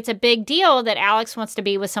a big deal that Alex wants to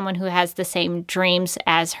be with someone who has the same dreams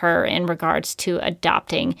as her in regards to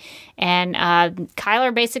adopting. And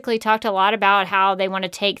Kyler basically talked a lot about how they want to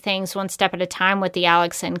take things one step at a time with the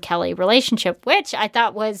Alex and Kelly relationship, which I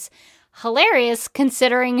thought was hilarious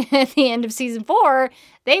considering at the end of season 4,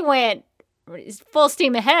 they went full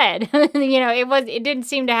steam ahead. It didn't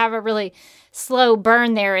seem to have a really slow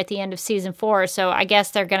burn there at the end of season 4. So I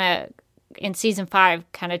guess they're going to, in season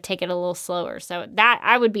 5, kind of take it a little slower. So that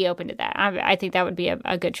I would be open to that. I think that would be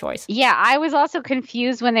a good choice. Yeah, I was also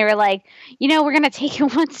confused when they were like, we're going to take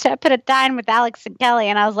it one step at a time with Alex and Kelly.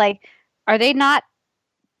 And I was like, are they not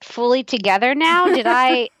fully together now? Did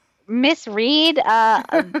I misread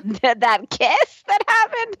that kiss that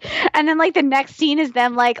happened? And then like the next scene is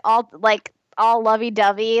them all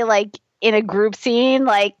lovey-dovey, like in a group scene,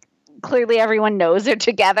 like clearly everyone knows they're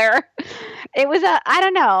together. It was I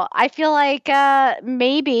don't know. I feel like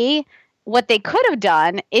maybe what they could have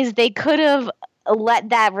done is they could have let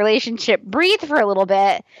that relationship breathe for a little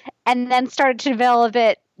bit and then started to develop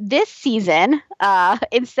it this season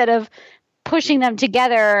instead of pushing them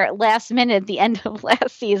together last minute at the end of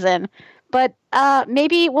last season. But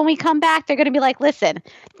maybe when we come back, they're going to be like, listen,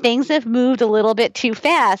 things have moved a little bit too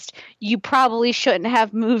fast. You probably shouldn't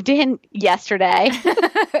have moved in yesterday.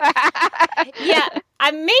 Yeah.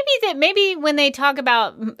 Maybe when they talk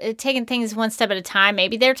about taking things one step at a time,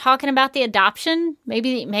 maybe they're talking about the adoption.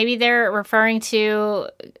 Maybe they're referring to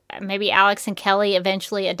maybe Alex and Kelly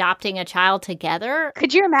eventually adopting a child together.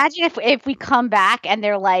 Could you imagine if we come back and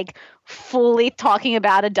they're like fully talking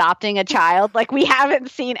about adopting a child? Like we haven't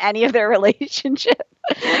seen any of their relationship.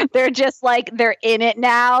 They're just like, they're in it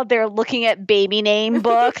now. They're looking at baby name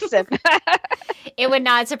books. And it would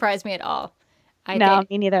not surprise me at all.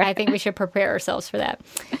 Me neither. I think we should prepare ourselves for that.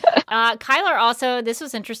 Kyler also, this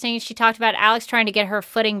was interesting. She talked about Alex trying to get her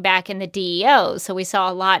footing back in the DEO. So we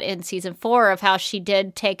saw a lot in season 4 of how she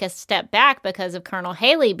did take a step back because of Colonel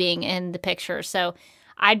Haley being in the picture. So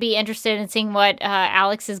I'd be interested in seeing what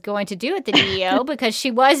Alex is going to do at the DEO because she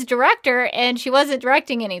was director and she wasn't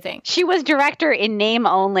directing anything. She was director in name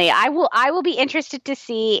only. I will be interested to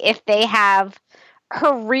see if they have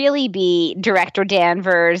her really be Director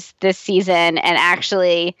Danvers this season and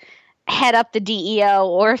actually head up the DEO,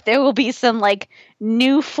 or if there will be some like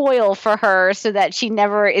new foil for her so that she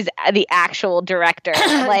never is the actual director.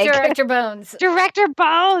 Like Director Bones. Director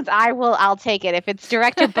Bones. I'll take it. If it's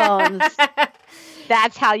Director Bones,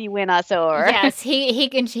 that's how you win us over. Yes, he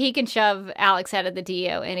can shove Alex out of the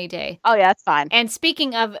DEO any day. Oh yeah, that's fine. And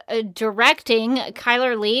speaking of directing,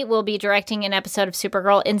 Kyler Lee will be directing an episode of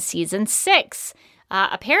Supergirl in season 6.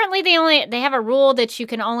 Apparently, they have a rule that you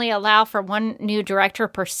can only allow for one new director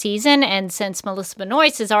per season, and since Melissa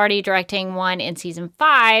Benoist is already directing one in season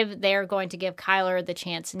 5, they're going to give Kyler the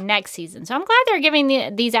chance next season. So I'm glad they're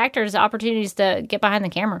giving these actors opportunities to get behind the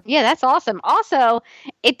camera. Yeah, that's awesome. Also,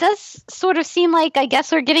 it does sort of seem like, I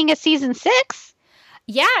guess we're getting a season 6.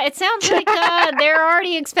 Yeah, it sounds like they're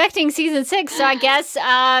already expecting season 6, so I guess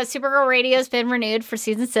Supergirl Radio's been renewed for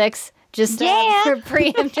season 6. Just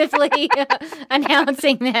preemptively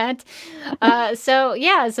announcing that.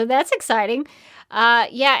 So that's exciting.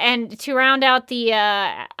 And to round out the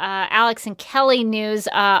Alex and Kelly news,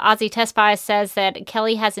 Ozzy Tesfaye says that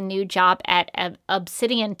Kelly has a new job at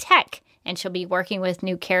Obsidian Tech, and she'll be working with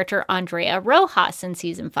new character Andrea Rojas in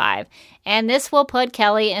season 5. And this will put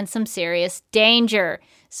Kelly in some serious danger.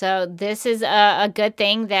 So this is a good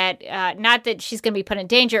thing that, not that she's going to be put in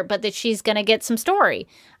danger, but that she's going to get some story.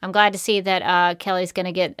 I'm glad to see that Kelly's going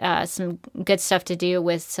to get some good stuff to do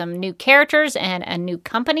with some new characters and a new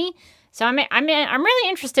company. So I'm really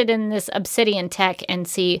interested in this Obsidian Tech and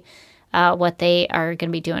see what they are going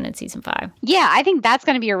to be doing in season 5. Yeah, I think that's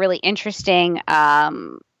going to be a really interesting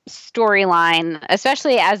storyline,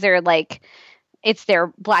 especially as they're like, it's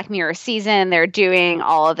their Black Mirror season. They're doing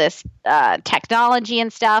all of this technology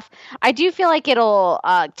and stuff. I do feel like it'll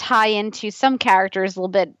tie into some characters a little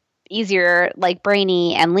bit easier, like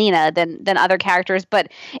Brainy and Lena, than other characters. But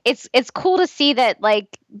it's cool to see that,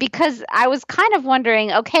 like, because I was kind of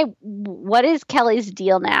wondering, okay, what is Kelly's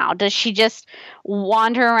deal now? Does she just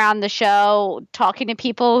wander around the show talking to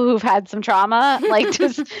people who've had some trauma? Like,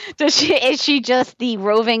 is she just the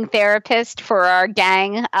roving therapist for our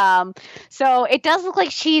gang? So it does look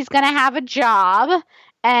like she's gonna have a job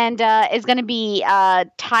and is going to be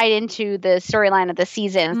tied into the storyline of the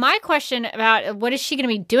season. My question about what is she going to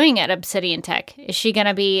be doing at Obsidian Tech? Is she going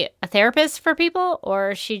to be a therapist for people,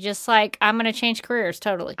 or is she just like, I'm going to change careers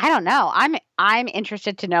totally? I don't know. I'm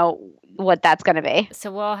interested to know what that's going to be.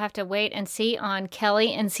 So we'll have to wait and see on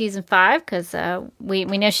Kelly in season 5, because we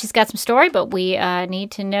know she's got some story, but we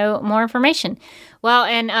need to know more information. Well,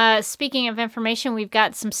 and speaking of information, we've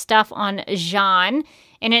got some stuff on Jean.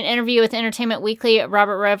 In an interview with Entertainment Weekly,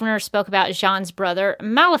 Robert Rovner spoke about Jean's brother,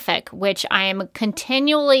 Malefic, which I am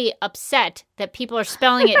continually upset that people are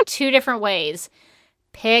spelling it 2 different ways.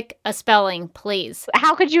 Pick a spelling, please.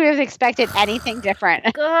 How could you have expected anything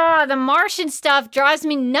different? Ugh, the Martian stuff drives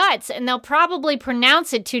me nuts, and they'll probably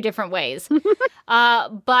pronounce it 2 different ways.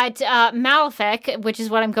 But Malefic, which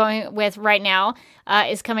is what I'm going with right now,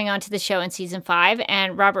 is coming onto the show in season 5.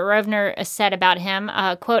 And Robert Rovner said about him,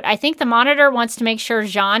 quote, I think the Monitor wants to make sure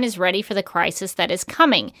Jean is ready for the crisis that is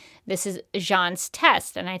coming. This is Jean's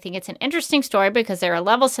test. And I think it's an interesting story because there are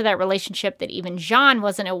levels to that relationship that even Jean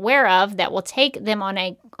wasn't aware of that will take them on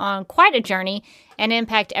quite a journey and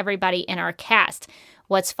impact everybody in our cast.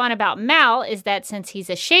 What's fun about Mal is that since he's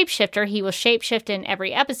a shapeshifter, he will shapeshift in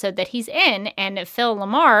every episode that he's in, and Phil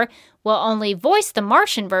Lamar will only voice the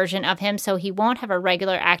Martian version of him, so he won't have a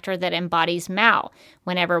regular actor that embodies Mal.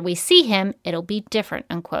 Whenever we see him, it'll be different,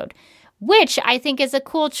 unquote. Which I think is a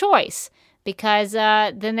cool choice, because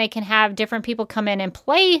then they can have different people come in and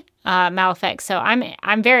play Malefic. So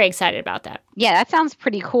I'm very excited about that. Yeah, that sounds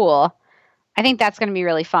pretty cool. I think that's going to be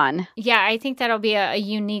really fun. Yeah, I think that'll be a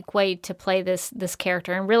unique way to play this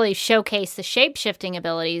character and really showcase the shape-shifting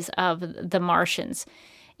abilities of the Martians.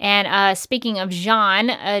 And speaking of Jean,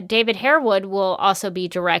 David Harewood will also be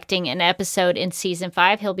directing an episode in season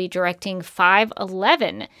 5. He'll be directing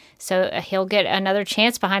 511, so he'll get another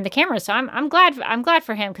chance behind the camera. So I'm glad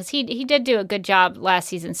for him, because he did do a good job last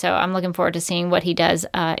season. So I'm looking forward to seeing what he does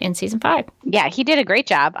in season 5. Yeah, he did a great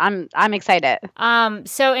job. I'm excited.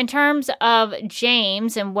 So in terms of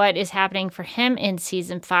James and what is happening for him in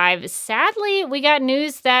season 5, sadly we got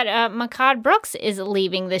news that Mehcad Brooks is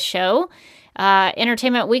leaving the show.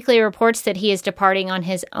 Entertainment Weekly reports that he is departing on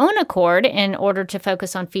his own accord in order to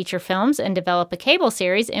focus on feature films and develop a cable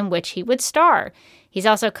series in which he would star. He's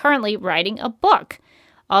also currently writing a book.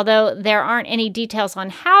 Although there aren't any details on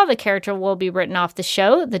how the character will be written off the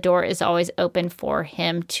show, the door is always open for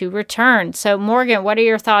him to return. So, Morgan, what are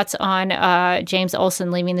your thoughts on James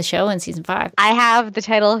Olsen leaving the show in season 5? I have the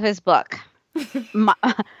title of his book.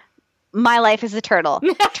 My Life as a Turtle.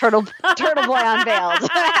 Turtle Boy Unveiled.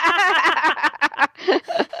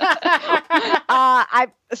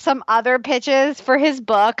 Some other pitches for his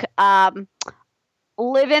book.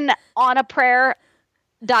 Living on a Prayer ...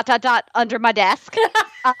 under my desk.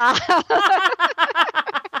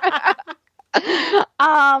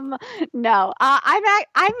 No.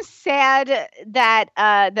 I'm sad that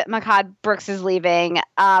Mehcad Brooks is leaving.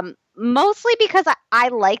 Mostly because I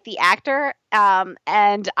like the actor,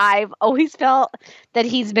 and I've always felt that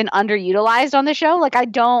he's been underutilized on the show. Like, I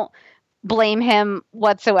don't blame him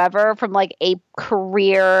whatsoever from like a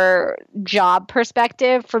career job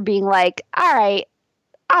perspective for being like, all right,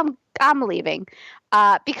 I'm leaving,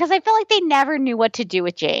 because I feel like they never knew what to do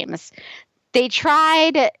with James. They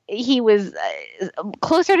tried. He was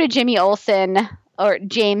closer to Jimmy Olsen, or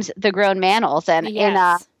James the Grown Man Olsen,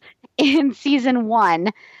 yes, in season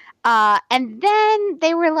 1. And then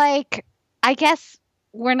they were like, I guess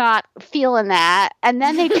we're not feeling that. And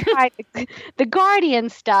then they tried the Guardian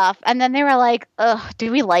stuff. And then they were like, ugh,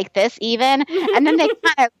 do we like this even? And then they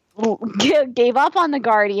kind of gave up on the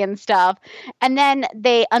Guardian stuff. And then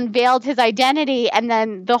they unveiled his identity. And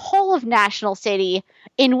then the whole of National City,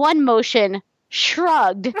 in one motion,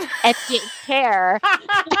 shrugged and didn't care.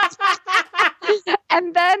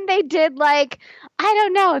 And then they did like, I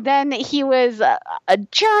don't know. Then he was a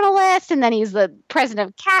journalist, and then he's the president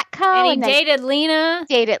of Catco. And he dated Lena.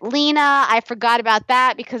 I forgot about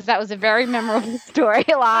that because that was a very memorable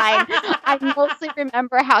storyline. I mostly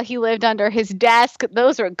remember how he lived under his desk.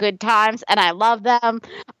 Those were good times, and I love them.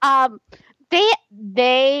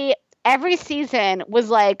 They every season was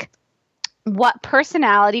like, what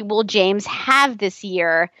personality will James have this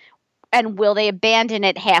year? And will they abandon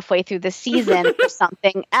it halfway through the season for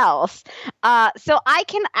something else? So I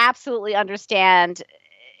can absolutely understand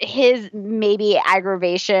his maybe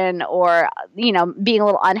aggravation or, being a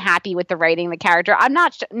little unhappy with the writing of the character. I'm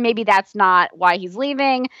not sure. Maybe that's not why he's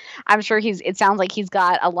leaving. I'm sure it sounds like he's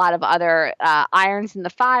got a lot of other irons in the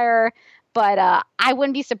fire. But I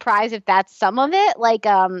wouldn't be surprised if that's some of it, like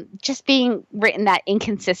just being written that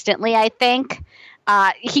inconsistently, I think.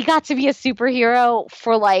 He got to be a superhero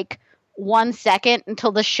for like 1 second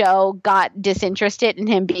until the show got disinterested in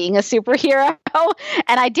him being a superhero.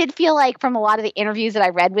 And I did feel like from a lot of the interviews that I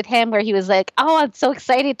read with him where he was like, oh, I'm so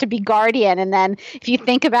excited to be Guardian. And then if you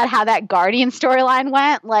think about how that Guardian storyline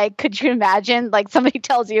went, like, could you imagine like somebody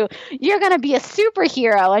tells you you're going to be a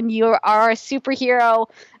superhero and you are a superhero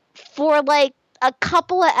for like a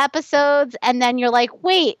couple of episodes, and then you're like,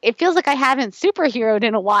 wait, it feels like I haven't superheroed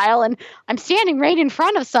in a while, and I'm standing right in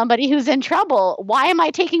front of somebody who's in trouble. Why am I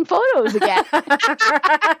taking photos again?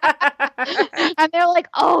 And they're like,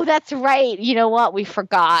 oh, that's right. You know what? We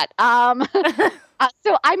forgot.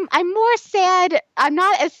 So I'm more sad. I'm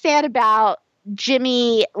not as sad about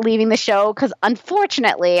Jimmy leaving the show because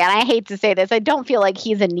unfortunately, and I hate to say this, I don't feel like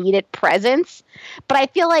he's a needed presence, but I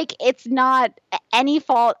feel like it's not any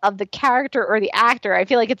fault of the character or the actor. I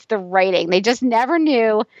feel like it's the writing. They just never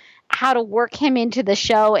knew how to work him into the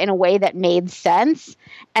show in a way that made sense.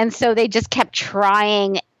 And so they just kept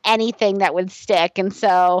trying anything that would stick. And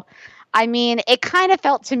so, I mean, it kind of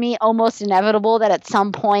felt to me almost inevitable that at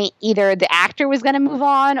some point either the actor was going to move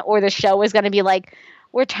on or the show was going to be like,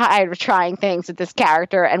 we're tired of trying things with this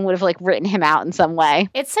character, and would have like written him out in some way.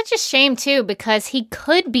 It's such a shame too, because he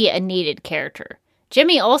could be a needed character.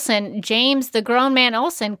 Jimmy Olsen, James, the grown man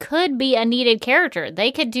Olsen, could be a needed character.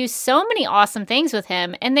 They could do so many awesome things with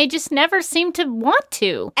him, and they just never seem to want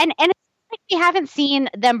to. And it's like we haven't seen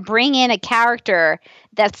them bring in a character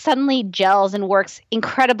that suddenly gels and works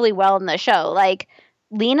incredibly well in the show. Like,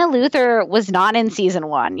 Lena Luthor was not in season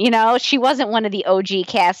 1. She wasn't one of the OG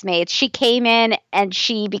castmates. She came in and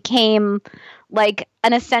she became like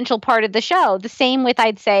an essential part of the show. The same with,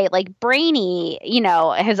 I'd say, like Brainy,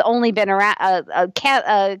 has only been around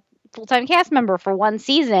a full-time cast member for 1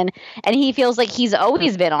 season, and he feels like he's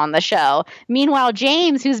always been on the show. Meanwhile,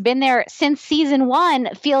 James, who's been there since season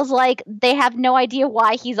 1, feels like they have no idea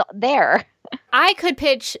why he's there. I could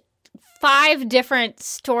pitch 5 different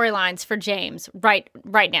storylines for James right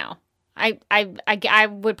now. I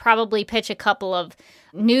would probably pitch a couple of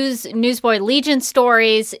Newsboy Legion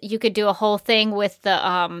stories. You could do a whole thing with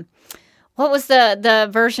the what was the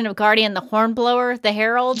version of Guardian, the Hornblower, the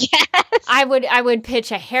Herald? Yes. I would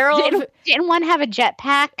pitch a Herald. Didn't one have a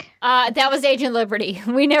jetpack? That was Agent Liberty.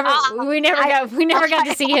 We never got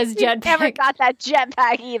to see his jetpack. Never got that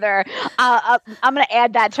jetpack either. I'm going to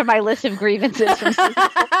add that to my list of grievances from season 4.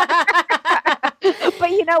 But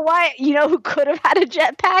you know what? You know who could have had a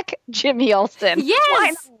jetpack? Jimmy Olsen. Yes.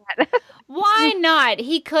 Why not? Why not?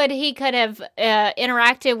 He could have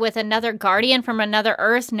interacted with another Guardian from another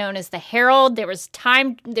Earth known as the Herald. There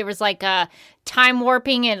was like a time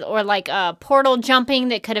warping or like a portal jumping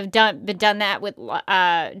that could have done that with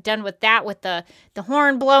the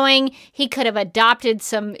horn blowing. He could have adopted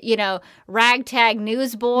some ragtag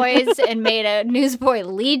newsboys and made a Newsboy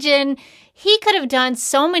Legion. He could have done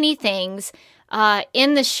so many things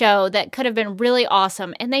in the show that could have been really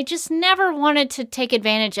awesome, and they just never wanted to take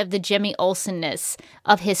advantage of the Jimmy Olsen-ness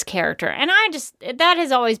of his character. And that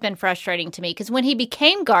has always been frustrating to me, because when he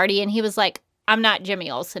became Guardian, he was like, I'm not Jimmy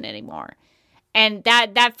Olsen anymore. And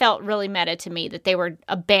that felt really meta to me, that they were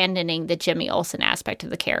abandoning the Jimmy Olsen aspect of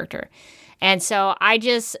the character. And so I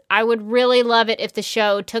would really love it if the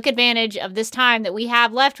show took advantage of this time that we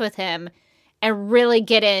have left with him and really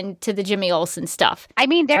get into the Jimmy Olsen stuff. I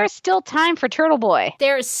mean, there's still time for Turtle Boy.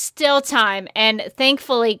 There's still time. And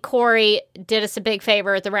thankfully, Corey did us a big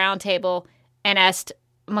favor at the round table and asked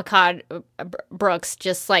Makad Brooks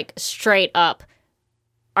just like straight up,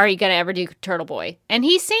 are you going to ever do Turtle Boy? And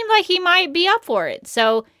he seemed like he might be up for it.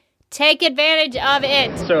 So take advantage of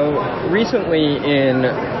it. So recently in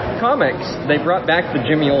comics, they brought back the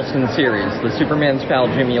Jimmy Olsen series, the Superman's pal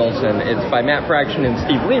Jimmy Olsen. It's by Matt Fraction and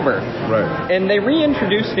Steve Lieber. Right. And they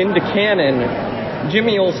reintroduced into canon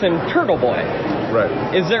Jimmy Olsen Turtle Boy.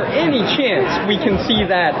 Right. Is there any chance we can see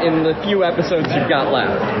that in the few episodes you've got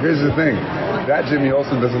left? Here's the thing. That Jimmy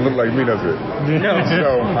Olsen doesn't look like me, does it? No.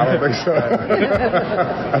 So, I don't think so.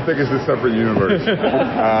 I think it's a separate universe.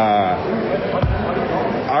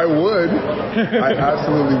 I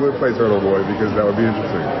absolutely would play Turtle Boy because that would be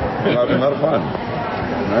interesting. That'd be a lot of fun.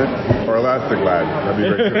 Right? Or Elastic Lad. That'd be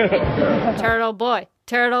great too. Yeah. Turtle Boy.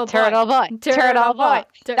 Turtle Boy. Turtle Boy. Turtle Boy.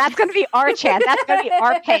 That's going to be our chant. That's going to be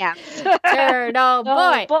our pants. Turtle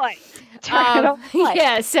Boy. Boy. Turtle Boy.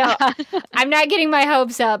 Yeah, so I'm not getting my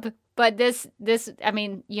hopes up, but this, I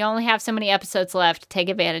mean, you only have so many episodes left. Take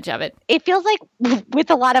advantage of it. It feels like with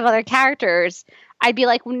a lot of other characters, I'd be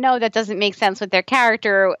like, well, no, that doesn't make sense with their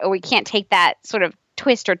character, or we can't take that sort of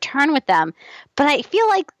twist or turn with them. But I feel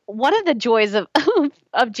like one of the joys of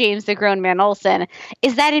James the Grown Man Olsen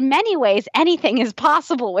is that in many ways anything is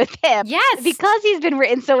possible with him. Yes. Because he's been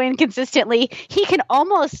written so inconsistently, he can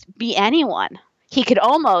almost be anyone. He could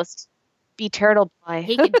almost be Turtle Boy.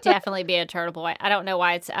 He could definitely be a Turtle Boy. I don't know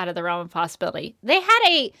why it's out of the realm of possibility. They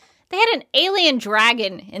had an alien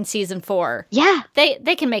dragon in season 4. Yeah.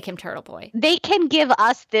 They can make him Turtle Boy. They can give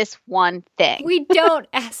us this one thing. We don't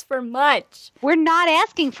ask for much. We're not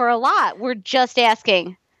asking for a lot. We're just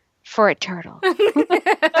asking for a turtle. For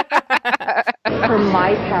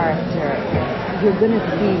my character, you're going to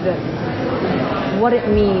see what it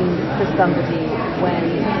means for somebody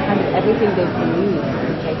when kind of everything they've believed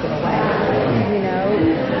is taken away. You know,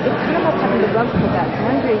 it's kind of like having the rug pulled out from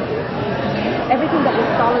under you. Everything that was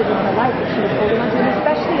solid in her life that she was holding on to, and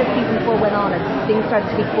especially as season 4 went on and things started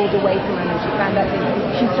to be pulled away from her and she found out things,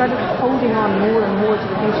 she started holding on more and more to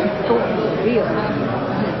the things she thought was real.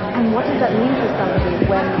 And what does that mean for somebody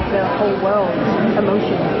when the whole world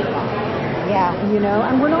emotionally is lost? Yeah. You know,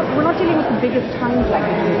 and we're not dealing with the biggest times like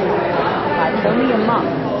we do. It's only a month.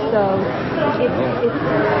 So it's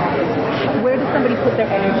where does somebody put their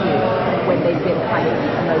energy when they've been kind of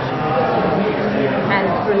emotionally? And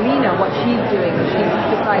for Lena, what she's doing is she's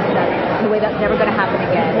decided that in a way that's never going to happen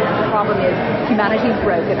again. The problem is humanity's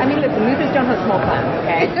broken. I mean, listen, losers don't have small plans,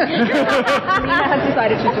 okay? Lena has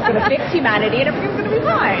decided she's just going to fix humanity and everything's going to be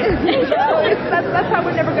fine. So that's how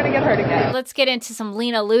we're never going to get hurt again. Let's get into some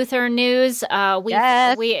Lena Luthor news.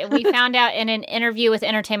 We found out in an interview with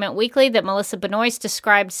Entertainment Weekly that Melissa Benoist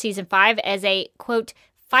described season 5 as a, quote,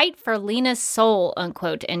 fight for Lena's soul,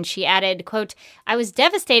 unquote. And she added, quote, I was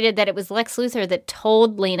devastated that it was Lex Luthor that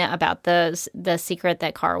told Lena about the secret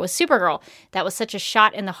that Kara was Supergirl. That was such a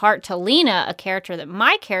shot in the heart to Lena, a character that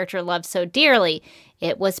my character loved so dearly.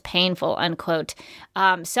 It was painful, unquote.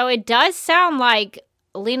 So it does sound like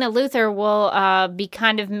Lena Luthor will be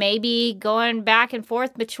kind of maybe going back and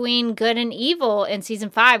forth between good and evil in season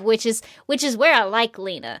 5, which is where I like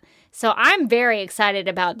Lena. So I'm very excited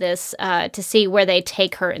about this to see where they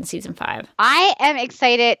take her in season 5. I am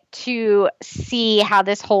excited to see how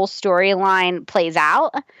this whole storyline plays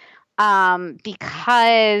out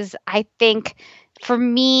because I think for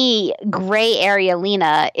me, Gray Area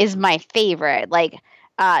Lena is my favorite. Like,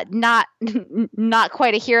 not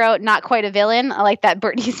quite a hero, not quite a villain. I like that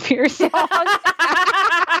Britney Spears song.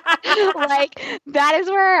 Like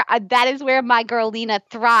that is where my girl Lena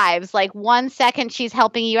thrives. Like 1 second she's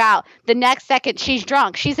helping you out, the next second she's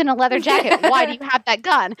drunk, she's in a leather jacket. Why do you have that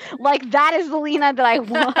gun? Like that is the Lena that I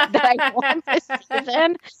want this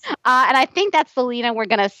season, and I think that's the Lena we're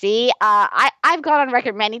gonna see. I've gone on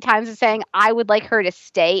record many times as saying I would like her to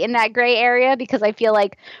stay in that gray area because I feel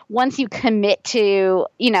like once you commit to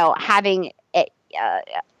having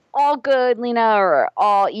all good Lena or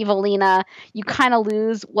all evil Lena, you kind of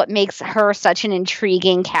lose what makes her such an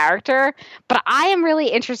intriguing character. But I am really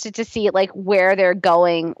interested to see like where they're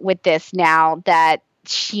going with this now that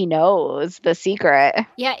she knows the secret.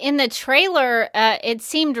 Yeah, in the trailer, it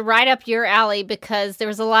seemed right up your alley because there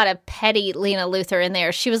was a lot of petty Lena Luthor in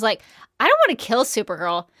there. She was like, I don't want to kill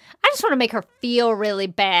Supergirl. I just want to make her feel really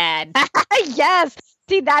bad. Yes.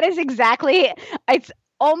 See, that is exactly, it's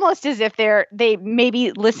almost as if they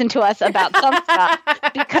maybe listen to us about some stuff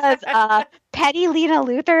because petty Lena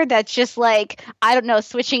Luthor that's just like, I don't know,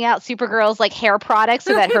 switching out Supergirl's like hair products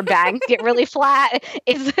so that her bangs get really flat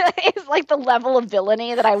is like the level of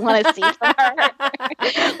villainy that I want to see from her.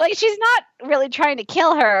 Like she's not really trying to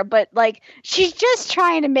kill her, but like she's just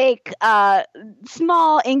trying to make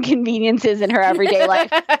small inconveniences in her everyday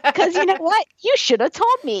life. Because you know what? You should have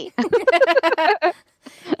told me.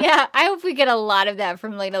 Yeah, I hope we get a lot of that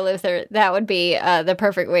from Lena Luthor. That would be the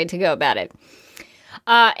perfect way to go about it.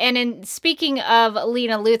 And speaking of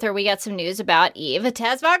Lena Luthor, we got some news about Eve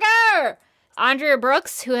Tesmacher. Andrea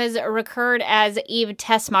Brooks, who has recurred as Eve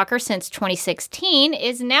Tessmacher since 2016,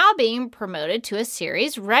 is now being promoted to a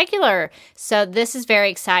series regular. So this is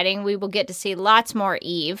very exciting. We will get to see lots more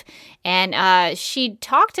Eve. And she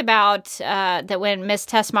talked about that when Miss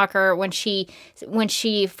Tessmacher, when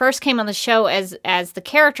she first came on the show as the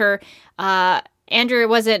character, Andrea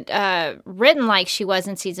wasn't written like she was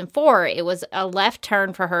in season 4. It was a left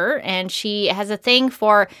turn for her, and she has a thing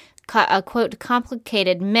for quote,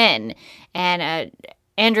 complicated men. And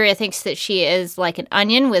Andrea thinks that she is like an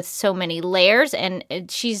onion with so many layers, and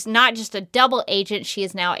she's not just a double agent, she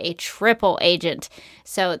is now a triple agent.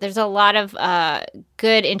 So there's a lot of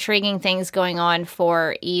good, intriguing things going on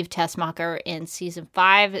for Eve Tessmacher in season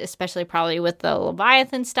 5, especially probably with the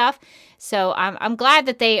Leviathan stuff. So I'm glad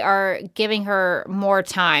that they are giving her more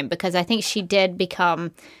time, because I think she did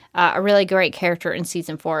become a really great character in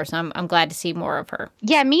season 4. So I'm glad to see more of her.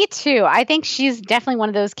 Yeah, me too. I think she's definitely one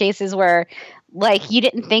of those cases where, like, you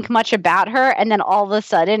didn't think much about her, and then all of a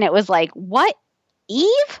sudden it was like, what?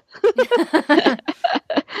 Eve?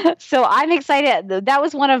 So I'm excited. That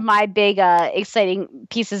was one of my big exciting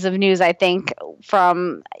pieces of news, I think,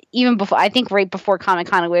 from even before, I think right before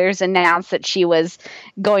Comic-Con, where it was announced that she was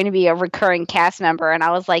going to be a recurring cast member. And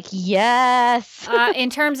I was like, yes. In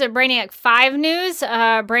terms of Brainiac 5 news,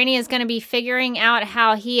 Brainy is going to be figuring out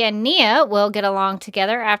how he and Nia will get along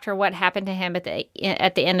together after what happened to him at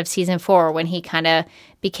the end of season 4, when he kind of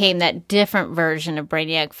became that different version of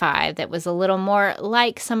Brainiac 5 that was a little more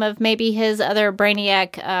like some of maybe his other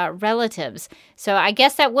Brainiac relatives. So I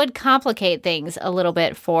guess that would complicate things a little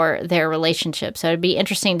bit for their relationship. So it'd be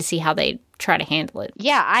interesting to see how they try to handle it.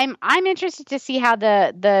 Yeah, I'm interested to see how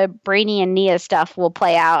the Brainy and Nia stuff will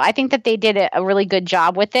play out. I think that they did a really good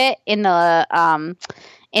job with it in the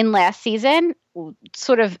in last season,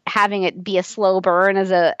 sort of having it be a slow burn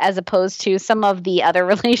as opposed to some of the other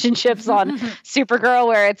relationships on Supergirl,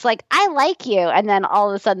 where it's like, I like you, and then all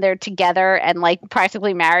of a sudden they're together and like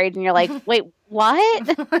practically married, and you're like, wait,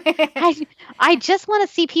 what? I just want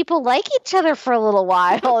to see people like each other for a little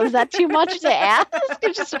while. Is that too much to ask?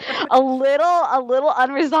 It's just a little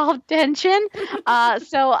unresolved tension.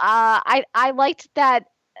 So I liked that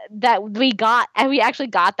we actually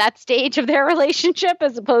got that stage of their relationship,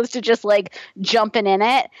 as opposed to just like jumping in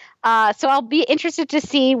it. So I'll be interested to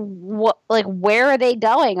see where are they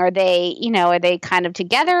going? Are they kind of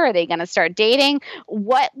together? Are they going to start dating?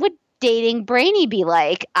 What would dating Brainy be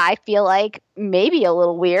like? I feel like maybe a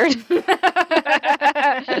little weird.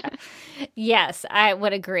 Yes, I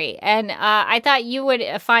would agree. And I thought you would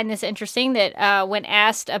find this interesting that when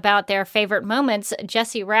asked about their favorite moments,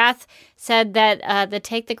 Jesse Rath said that the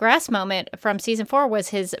Take the Grass moment from season 4 was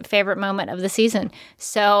his favorite moment of the season.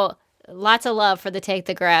 So lots of love for the Take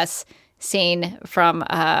the Grass scene from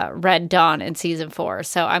Red Dawn in season 4.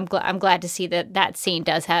 So I'm glad to see that scene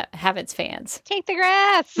does have its fans. Take the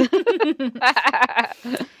grass.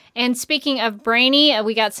 And speaking of Brainy,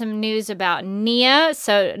 we got some news about Nia.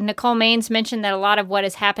 So Nicole Maines mentioned that a lot of what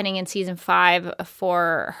is happening in season 5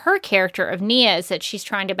 for her character of Nia is that she's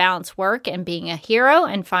trying to balance work and being a hero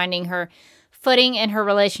and finding her footing in her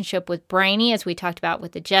relationship with Brainy, as we talked about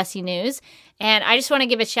with the Jesse news. And I just want to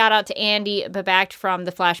give a shout out to Andy Babak from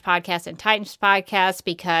the Flash podcast and Titans podcast,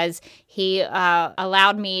 because he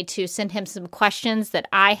allowed me to send him some questions that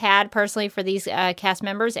I had personally for these cast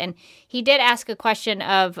members. And he did ask a question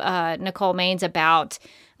of Nicole Maines about,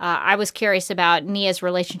 I was curious about Nia's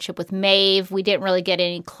relationship with Maeve. We didn't really get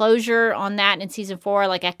any closure on that in season 4.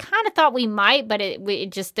 Like, I kind of thought we might, but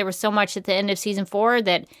it just, there was so much at the end of season 4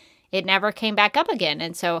 that it never came back up again.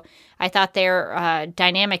 And so I thought their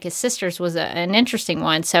dynamic as sisters was an interesting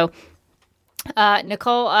one. So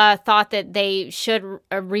Nicole thought that they should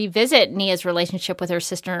revisit Nia's relationship with her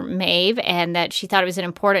sister Maeve, and that she thought it was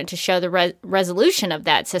important to show the resolution of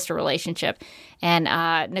that sister relationship. And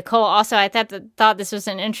Nicole also, I thought this was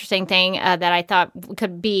an interesting thing that I thought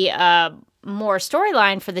could be more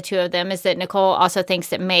storyline for the two of them, is that Nicole also thinks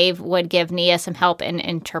that Maeve would give Nia some help in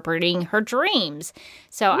interpreting her dreams.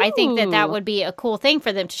 So I think that would be a cool thing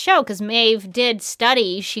for them to show, because Maeve did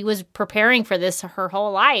study. She was preparing for this her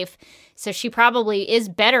whole life. So she probably is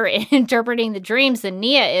better at interpreting the dreams than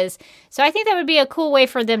Nia is. So I think that would be a cool way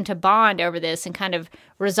for them to bond over this and kind of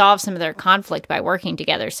resolve some of their conflict by working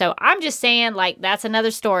together. So I'm just saying, like, that's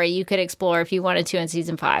another story you could explore if you wanted to in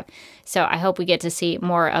season 5. So I hope we get to see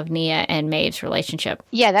more of Nia and Maeve's relationship.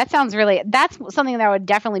 Yeah, that's something that I would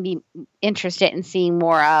definitely be interested in seeing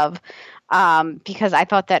more of. Because I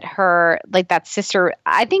thought that that sister,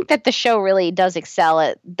 I think that the show really does excel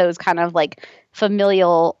at those kind of like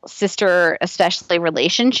familial sister, especially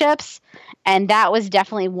relationships. And that was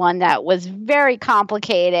definitely one that was very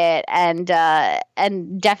complicated and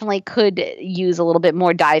definitely could use a little bit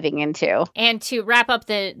more diving into. And to wrap up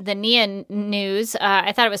the Nia news,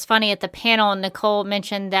 I thought it was funny at the panel, Nicole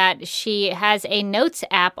mentioned that she has a notes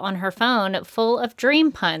app on her phone full of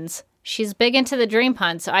dream puns. She's big into the dream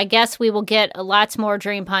puns, so I guess we will get lots more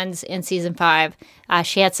dream puns in season 5.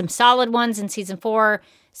 She had some solid ones in season 4,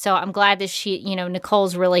 so I'm glad that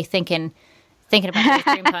Nicole's really thinking about those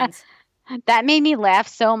dream puns. That made me laugh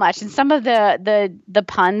so much. And some of the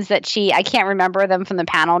puns that I can't remember them from the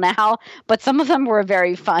panel now, but some of them were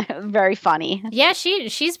very fun, very funny. Yeah,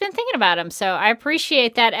 she's been thinking about them, so I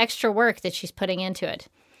appreciate that extra work that she's putting into it.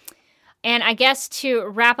 And I guess to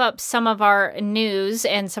wrap up some of our news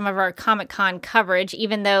and some of our Comic-Con coverage,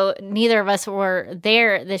 even though neither of us were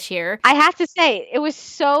there this year. I have to say, it was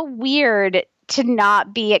so weird to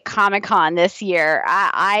not be at Comic-Con this year.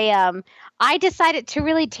 I decided to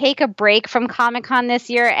really take a break from Comic-Con this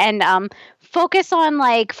year and focus on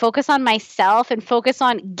myself and focus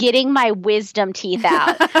on getting my wisdom teeth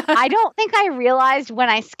out. I don't think I realized when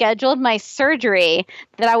I scheduled my surgery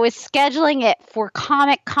that I was scheduling it for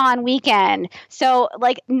Comic-Con weekend. So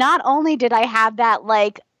not only did I have that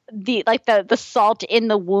the salt in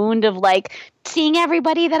the wound of seeing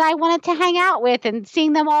everybody that I wanted to hang out with and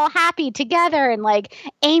seeing them all happy together, and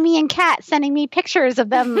Amy and Kat sending me pictures of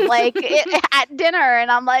them at dinner,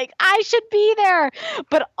 and I'm like, I should be there.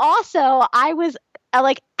 But also I was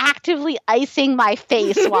actively icing my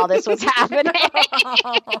face while this was happening.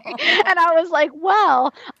 And I was like,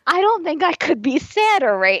 well, I don't think I could be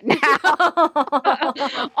sadder right now.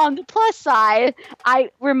 On the plus side,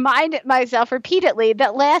 I reminded myself repeatedly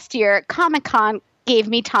that last year Comic-Con gave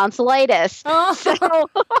me tonsillitis.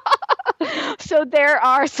 So there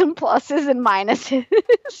are some pluses and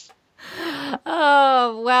minuses.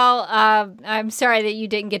 Oh, well, I'm sorry that you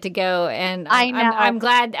didn't get to go, and I know. I'm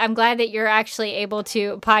glad that you're actually able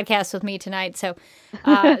to podcast with me tonight. So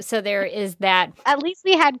there is that. At least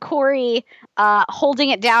we had Corey holding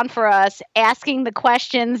it down for us, asking the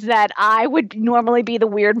questions that I would normally be the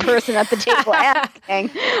weird person at the table asking,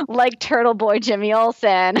 like Turtle Boy Jimmy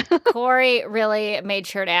Olsen. Corey really made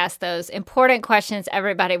sure to ask those important questions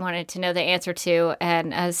everybody wanted to know the answer to,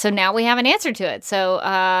 and so now we have an answer to it. So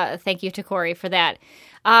thank you to Corey for that.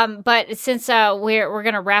 But since we're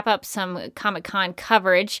going to wrap up some Comic-Con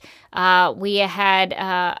coverage, we had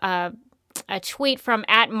a tweet from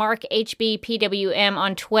 @MarkHBPWM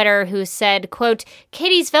on Twitter who said, quote,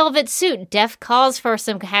 Katie's velvet suit, Def calls for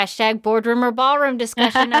some hashtag boardroom or ballroom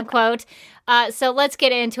discussion, unquote. So let's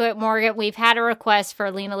get into it, Morgan. We've had a request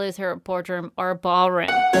for Lena Luthor, boardroom or ballroom.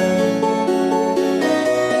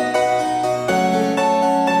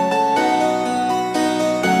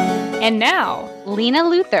 And now, Lena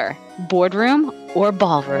Luthor, boardroom or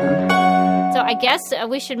ballroom. So I guess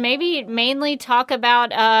we should maybe mainly talk about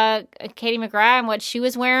Katie McGrath and what she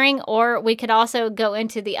was wearing, or we could also go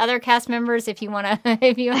into the other cast members if you want to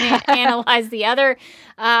analyze the other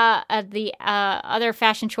other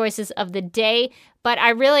fashion choices of the day. But I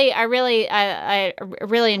really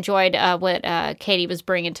enjoyed what Katie was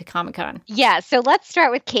bringing to Comic-Con. Yeah, so let's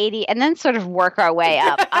start with Katie and then sort of work our way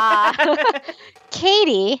up.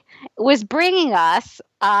 Katie was bringing us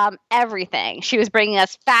everything. She was bringing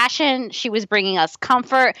us fashion. She was bringing us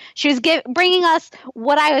comfort. She was bringing us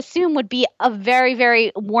what I assume would be a very,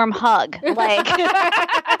 very warm hug. That's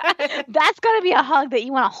going to be a hug that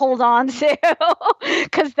you want to hold on to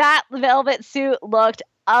because that velvet suit looked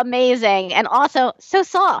amazing and also so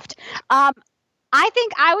soft. I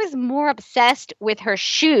think I was more obsessed with her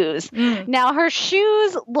shoes. Now her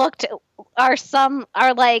shoes are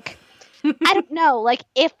like, I don't know, like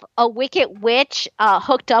if a Wicked Witch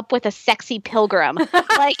hooked up with a sexy pilgrim. It's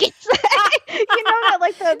that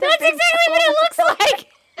like the that's exactly what it looks like.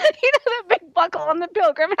 The big buckle on the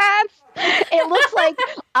pilgrim hats. It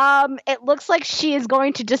looks like she is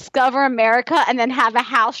going to discover America and then have a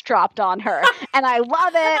house dropped on her. And I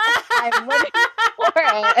love it. I'm living for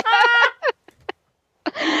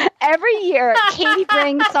it. Every year, Katie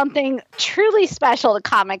brings something truly special to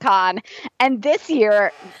Comic-Con, and this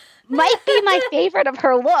year might be my favorite of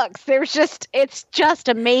her looks. It's just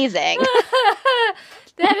amazing.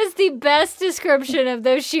 That is the best description of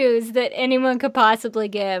those shoes that anyone could possibly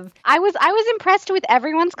give. I was impressed with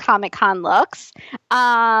everyone's Comic-Con looks.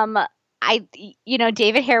 David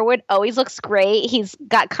Harewood always looks great. He's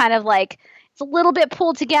got kind of like, it's a little bit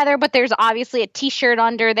pulled together, but there's obviously a t-shirt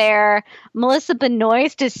under there. Melissa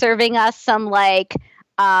Benoist is serving us some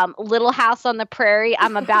Little House on the Prairie,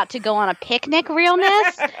 I'm about to go on a picnic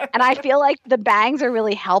realness. And I feel like the bangs are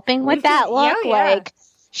really helping with that look. Yeah.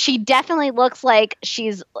 She definitely looks like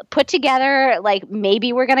she's put together. Like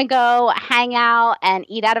maybe we're gonna go hang out and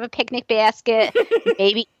eat out of a picnic basket.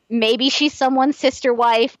 maybe she's someone's sister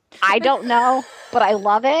wife. I don't know, but I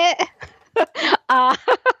love it.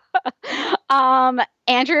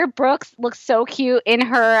 Andrea Brooks looks so cute in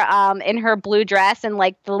her blue dress and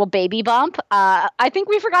like the little baby bump. I think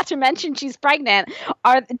we forgot to mention she's pregnant. Do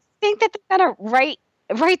you think that they're gonna write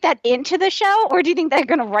that into the show, or do you think they're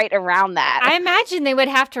going to write around that? I imagine they would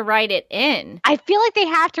have to write it in. I feel like they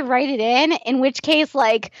have to write it in which case,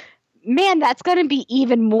 like, man, that's going to be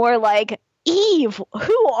even more like, Eve,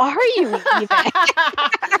 who are you even?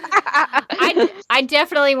 I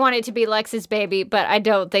definitely want it to be Lex's baby, but I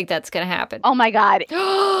don't think that's going to happen. Oh, my God.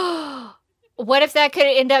 What if that could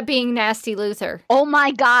end up being Nasty Luther? Oh,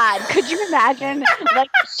 my God. Could you imagine? Like,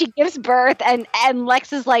 she gives birth and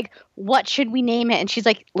Lex is like, what should we name it? And she's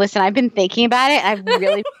like, listen, I've been thinking about it. I'm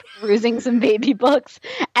really perusing some baby books.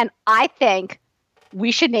 And I think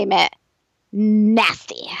we should name it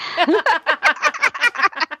Nasty.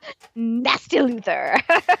 Nasty Luther.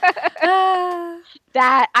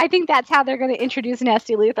 I think that's how they're going to introduce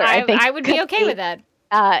Nasty Luther. I would be okay with that.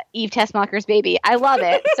 Eve Tessmacher's baby. I love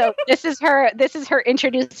it. So this is her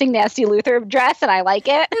introducing Nasty Luther dress, and I like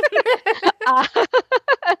it.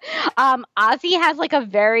 Ozzy has like a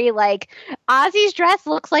very like Ozzy's dress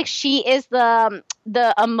looks like she is the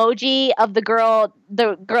emoji of the girl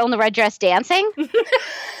in the red dress dancing.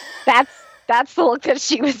 That's the look that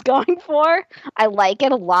she was going for. I like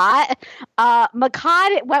it a lot.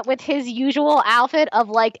 Makad went with his usual outfit of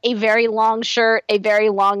like a very long shirt, a very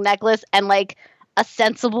long necklace, and like a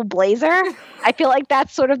sensible blazer. I feel like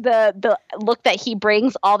that's sort of the look that he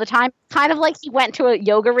brings all the time. Kind of like he went to a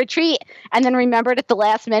yoga retreat and then remembered at the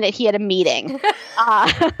last minute he had a meeting.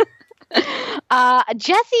 Jesse,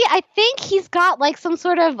 I think he's got like some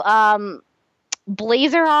sort of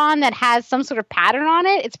blazer on that has some sort of pattern on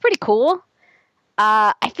it. It's pretty cool.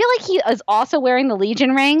 I feel like he is also wearing the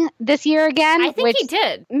Legion ring this year again. I think he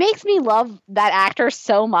did. Makes me love that actor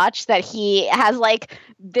so much that he has like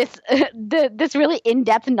this really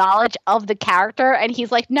in-depth knowledge of the character, and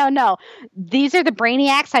he's like, no, these are the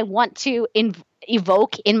brainiacs I want to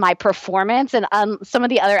evoke in my performance. And some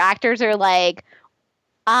of the other actors are like,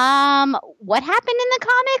 what happened in the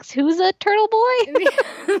comics? Who's a turtle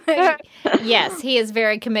boy? Yes, he is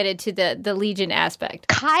very committed to the Legion aspect.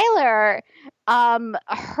 Kyler,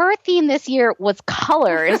 her theme this year was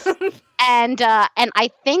colors. And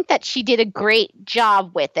I think that she did a great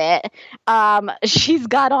job with it. She's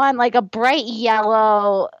got on like a bright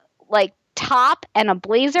yellow like top and a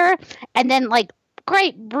blazer, and then like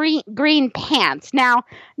great green pants. Now,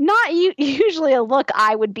 not usually a look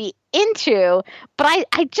I would be into, but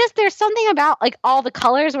I just, there's something about like all the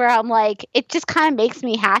colors where I'm like, it just kind of makes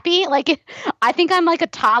me happy. Like, I think I'm like a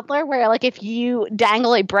toddler where like if you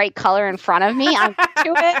dangle a bright color in front of me, I'm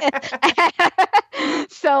into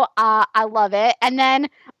it. So I love it. And then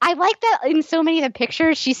I like that in so many of the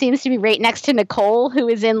pictures, she seems to be right next to Nicole, who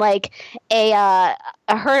is in like her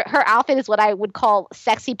outfit is what I would call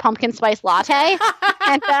sexy pumpkin spice latte.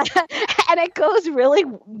 And it goes really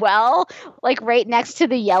well, like right next to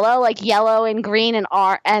the yellow, like yellow and green and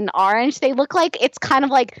orange. They look like it's kind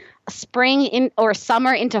of like spring in or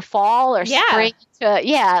summer into fall, or spring to,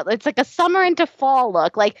 it's like a summer into fall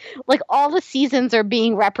look. Like all the seasons are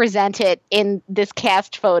being represented in this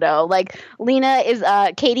cast photo. Like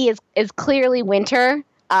Katie is clearly winter.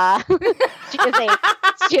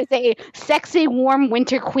 She is a sexy, warm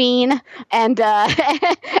winter queen, and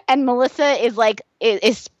Melissa is like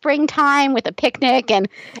is springtime with a picnic, and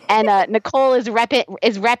Nicole is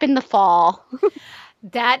repping the fall.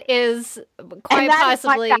 That is quite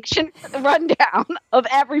possibly my fashion rundown of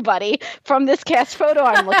everybody from this cast photo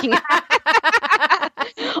I'm looking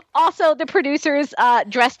at. Also, the producers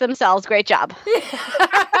dressed themselves. Great job.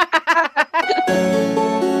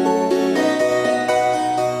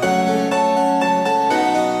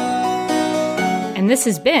 And this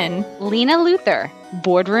has been Lena Luthor,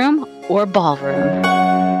 Boardroom or Ballroom.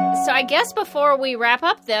 So I guess before we wrap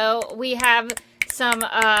up, though, we have some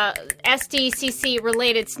SDCC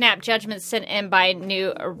related snap judgments sent in by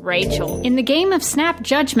New Rachel. In the game of snap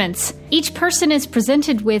judgments, each person is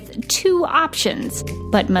presented with 2 options,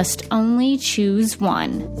 but must only choose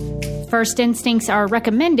one. First instincts are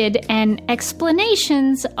recommended and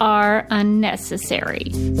explanations are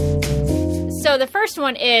unnecessary. So the first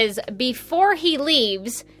one is, before he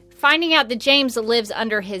leaves, finding out that James lives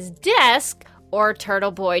under his desk, or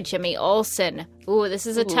Turtle Boy Jimmy Olsen. Ooh, this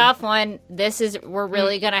is a tough one. We're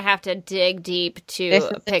really going to have to dig deep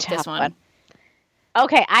to pick this one.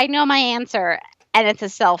 Okay, I know my answer, and it's a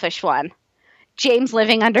selfish one. James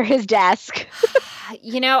living under his desk. I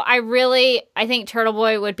think Turtle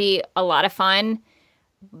Boy would be a lot of fun,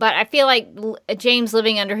 but I feel like James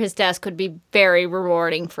living under his desk would be very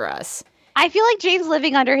rewarding for us. I feel like James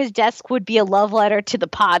living under his desk would be a love letter to the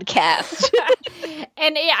podcast.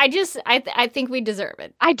 And I think we deserve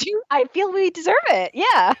it. I do. I feel we deserve it.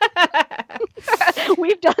 Yeah.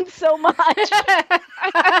 We've done so much.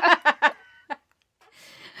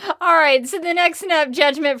 All right. So the next snap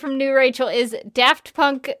judgment from New Rachel is Daft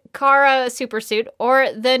Punk Kara supersuit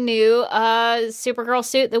or the new Supergirl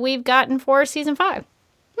suit that we've gotten for season 5.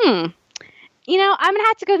 I'm going to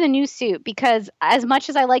have to go the new suit because as much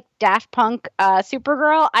as I like Daft Punk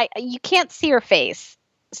Supergirl, you can't see her face.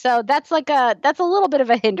 So that's a little bit of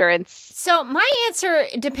a hindrance. So my answer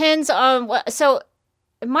depends on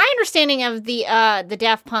my understanding of the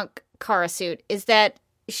Daft Punk Kara suit is that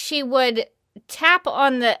she would tap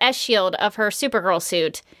on the S shield of her Supergirl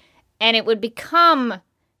suit and it would become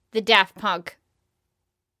the Daft Punk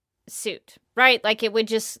suit, right? Like it would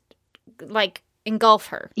just engulf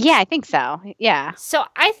her. Yeah, I think so. Yeah. So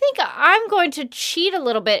I think I'm going to cheat a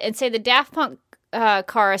little bit and say the Daft Punk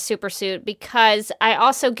Kara supersuit because I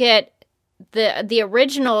also get the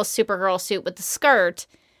original Supergirl suit with the skirt,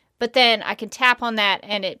 but then I can tap on that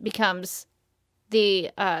and it becomes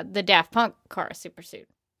the Daft Punk Kara supersuit.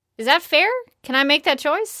 Is that fair? Can I make that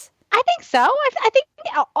choice? I think so. I think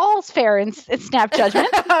all's fair in snap judgment.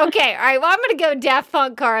 Okay. All right. Well, I'm going to go Daft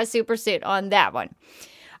Punk Kara supersuit on that one.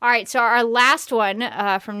 All right, so our last one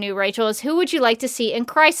from New Rachel is who would you like to see in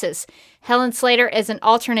Crisis? Helen Slater is an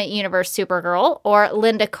alternate universe Supergirl or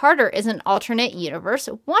Linda Carter is an alternate universe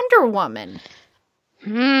Wonder Woman?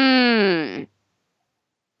 You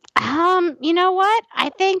know what? I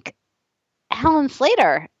think Helen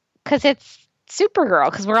Slater because it's Supergirl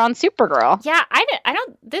because we're on Supergirl. Yeah, I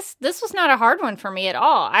don't. This was not a hard one for me at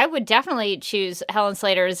all. I would definitely choose Helen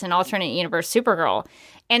Slater as an alternate universe Supergirl.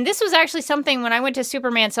 And this was actually something when I went to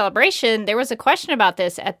Superman Celebration, there was a question about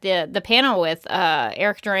this at the panel with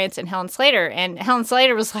Eric Durance and Helen Slater. And Helen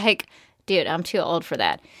Slater was like, dude, I'm too old for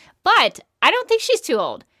that. But I don't think she's too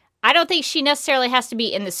old. I don't think she necessarily has to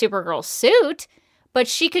be in the Supergirl suit, but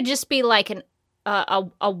she could just be like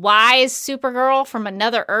a wise Supergirl from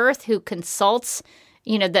another Earth who consults,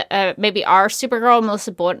 maybe our Supergirl,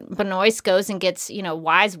 Melissa Benoist, goes and gets,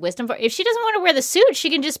 wise wisdom. If she doesn't want to wear the suit, she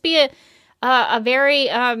can just be a very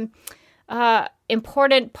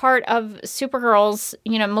important part of Supergirl's,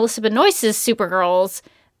 Melissa Benoist's Supergirl's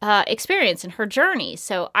experience and her journey.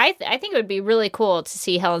 So I think it would be really cool to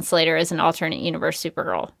see Helen Slater as an alternate universe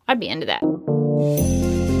Supergirl. I'd be into that.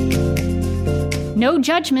 No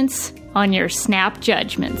judgments on your snap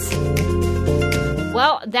judgments.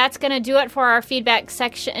 Well, that's going to do it for our feedback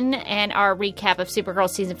section and our recap of Supergirl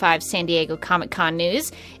Season 5 San Diego Comic-Con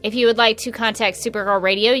news. If you would like to contact Supergirl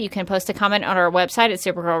Radio, you can post a comment on our website at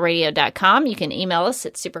supergirlradio.com. You can email us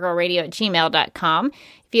at supergirlradio@gmail.com. If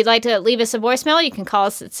you'd like to leave us a voicemail, you can call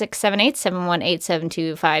us at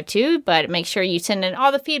 678-718-7252, but make sure you send in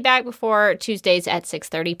all the feedback before Tuesdays at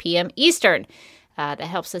 6:30 p.m. Eastern. That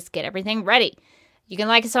helps us get everything ready. You can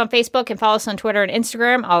like us on Facebook and follow us on Twitter and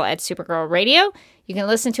Instagram, all at Supergirl Radio. You can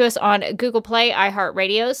listen to us on Google Play,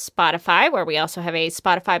 iHeartRadio, Spotify, where we also have a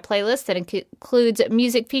Spotify playlist that includes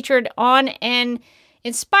music featured on and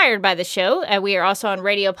inspired by the show. We are also on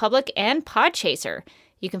Radio Public and Podchaser.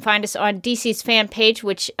 You can find us on DC's fan page,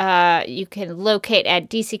 which you can locate at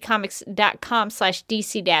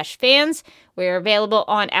dccomics.com/DC-fans. We're available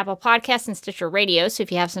on Apple Podcasts and Stitcher Radio, so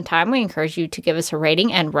if you have some time, we encourage you to give us a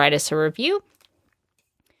rating and write us a review.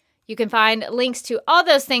 You can find links to all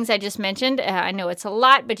those things I just mentioned. I know it's a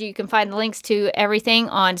lot, but you can find the links to everything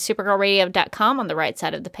on supergirlradio.com on the right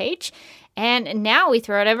side of the page. And now we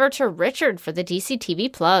throw it over to Richard for the DC TV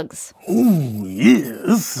plugs. Oh, yeah,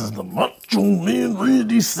 this is the Macho Man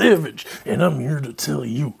Randy Savage, and I'm here to tell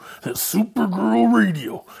you that Supergirl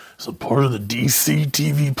Radio is a part of the DC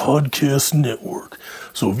TV Podcast Network.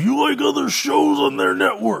 So if you like other shows on their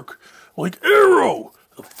network, like Arrow,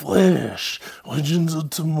 The Flash, Legends of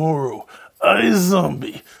Tomorrow,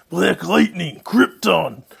 iZombie, Black Lightning,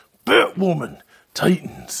 Krypton, Batwoman,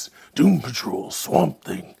 Titans, Doom Patrol, Swamp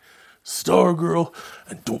Thing, Stargirl,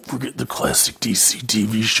 and don't forget the classic DC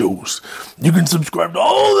TV shows. You can subscribe to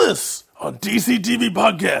all this on DC TV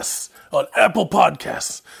Podcasts on Apple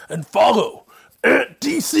Podcasts and follow at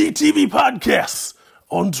DC TV Podcasts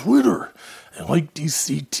on Twitter. and like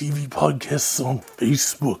DC TV Podcasts on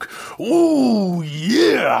Facebook. Oh,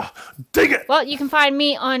 yeah! Dig it! Well, you can find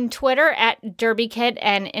me on Twitter at DerbyKid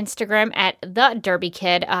and Instagram at The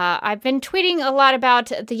DerbyKid. I've been tweeting a lot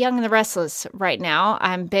about The Young and the Restless right now.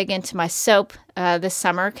 I'm big into my soap this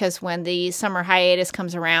summer because when the summer hiatus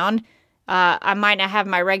comes around, I might not have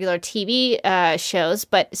my regular TV shows,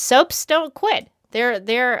 but soaps don't quit.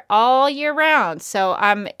 They're all year round, so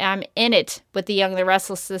I'm in it with The Young and the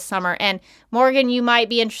Restless this summer. And Morgan, you might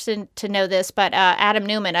be interested to know this, but Adam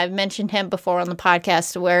Newman, I've mentioned him before on the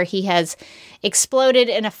podcast, where he has exploded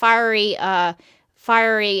in a fiery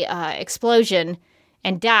explosion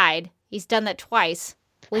and died. He's done that twice.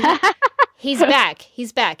 Well, he's back.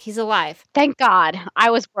 He's back. He's alive. Thank God. I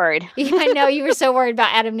was worried. I know you were so worried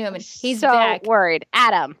about Adam Newman. He's back. Worried.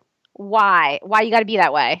 Adam. Why you got to be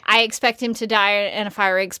that way? I expect him to die in a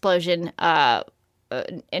fiery explosion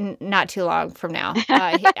in not too long from now.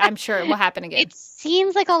 I'm sure it will happen again. It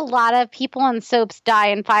seems like a lot of people on soaps die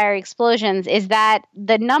in fiery explosions. Is that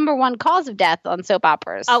the number one cause of death on soap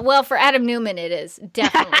operas? Well, for Adam Newman, it is.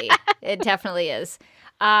 Definitely. It definitely is.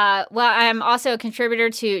 Well, I'm also a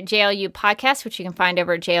contributor to JLU Podcast, which you can find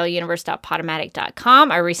over at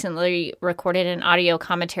jluniverse.podomatic.com. I recently recorded an audio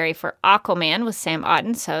commentary for Aquaman with Sam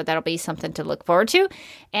Otten, so that'll be something to look forward to.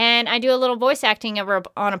 And I do a little voice acting over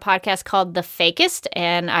on a podcast called The Fakest,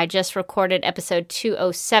 and I just recorded episode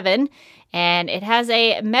 207, and it has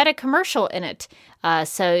a meta commercial in it.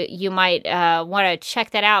 So you might want to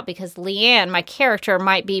check that out because Leanne, my character,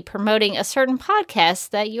 might be promoting a certain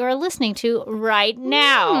podcast that you are listening to right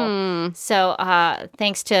now. So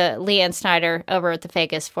thanks to Leanne Snyder over at The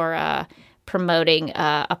Fakest for promoting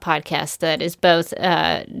a podcast that is both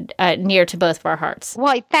near to both of our hearts.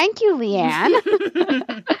 Well, thank you, Leanne.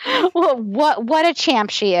 Well, what a champ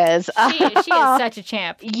she is. She is such a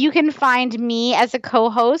champ. You can find me as a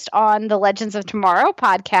co-host on the Legends of Tomorrow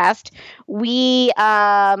podcast. We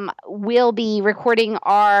will be recording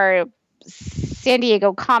our San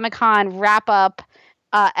Diego Comic-Con wrap-up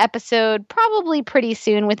episode probably pretty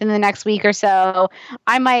soon, within the next week or so.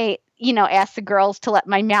 I might ask the girls to let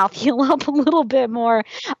my mouth heal up a little bit more.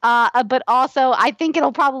 But also, I think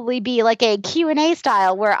it'll probably be like a Q&A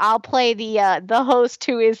style where I'll play the host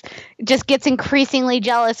who just gets increasingly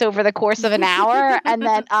jealous over the course of an hour and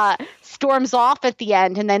then storms off at the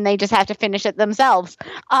end, and then they just have to finish it themselves.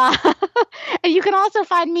 And you can also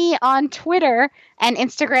find me on Twitter and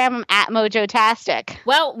Instagram at Mojotastic.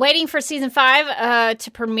 Well, waiting for season 5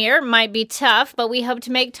 to premiere might be tough, but we hope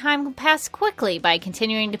to make time pass quickly by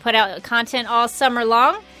continuing to put out content all summer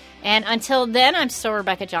long. And until then, I'm still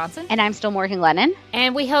Rebecca Johnson. And I'm still Morgan Lennon.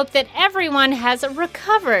 And we hope that everyone has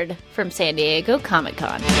recovered from San Diego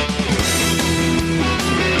Comic-Con.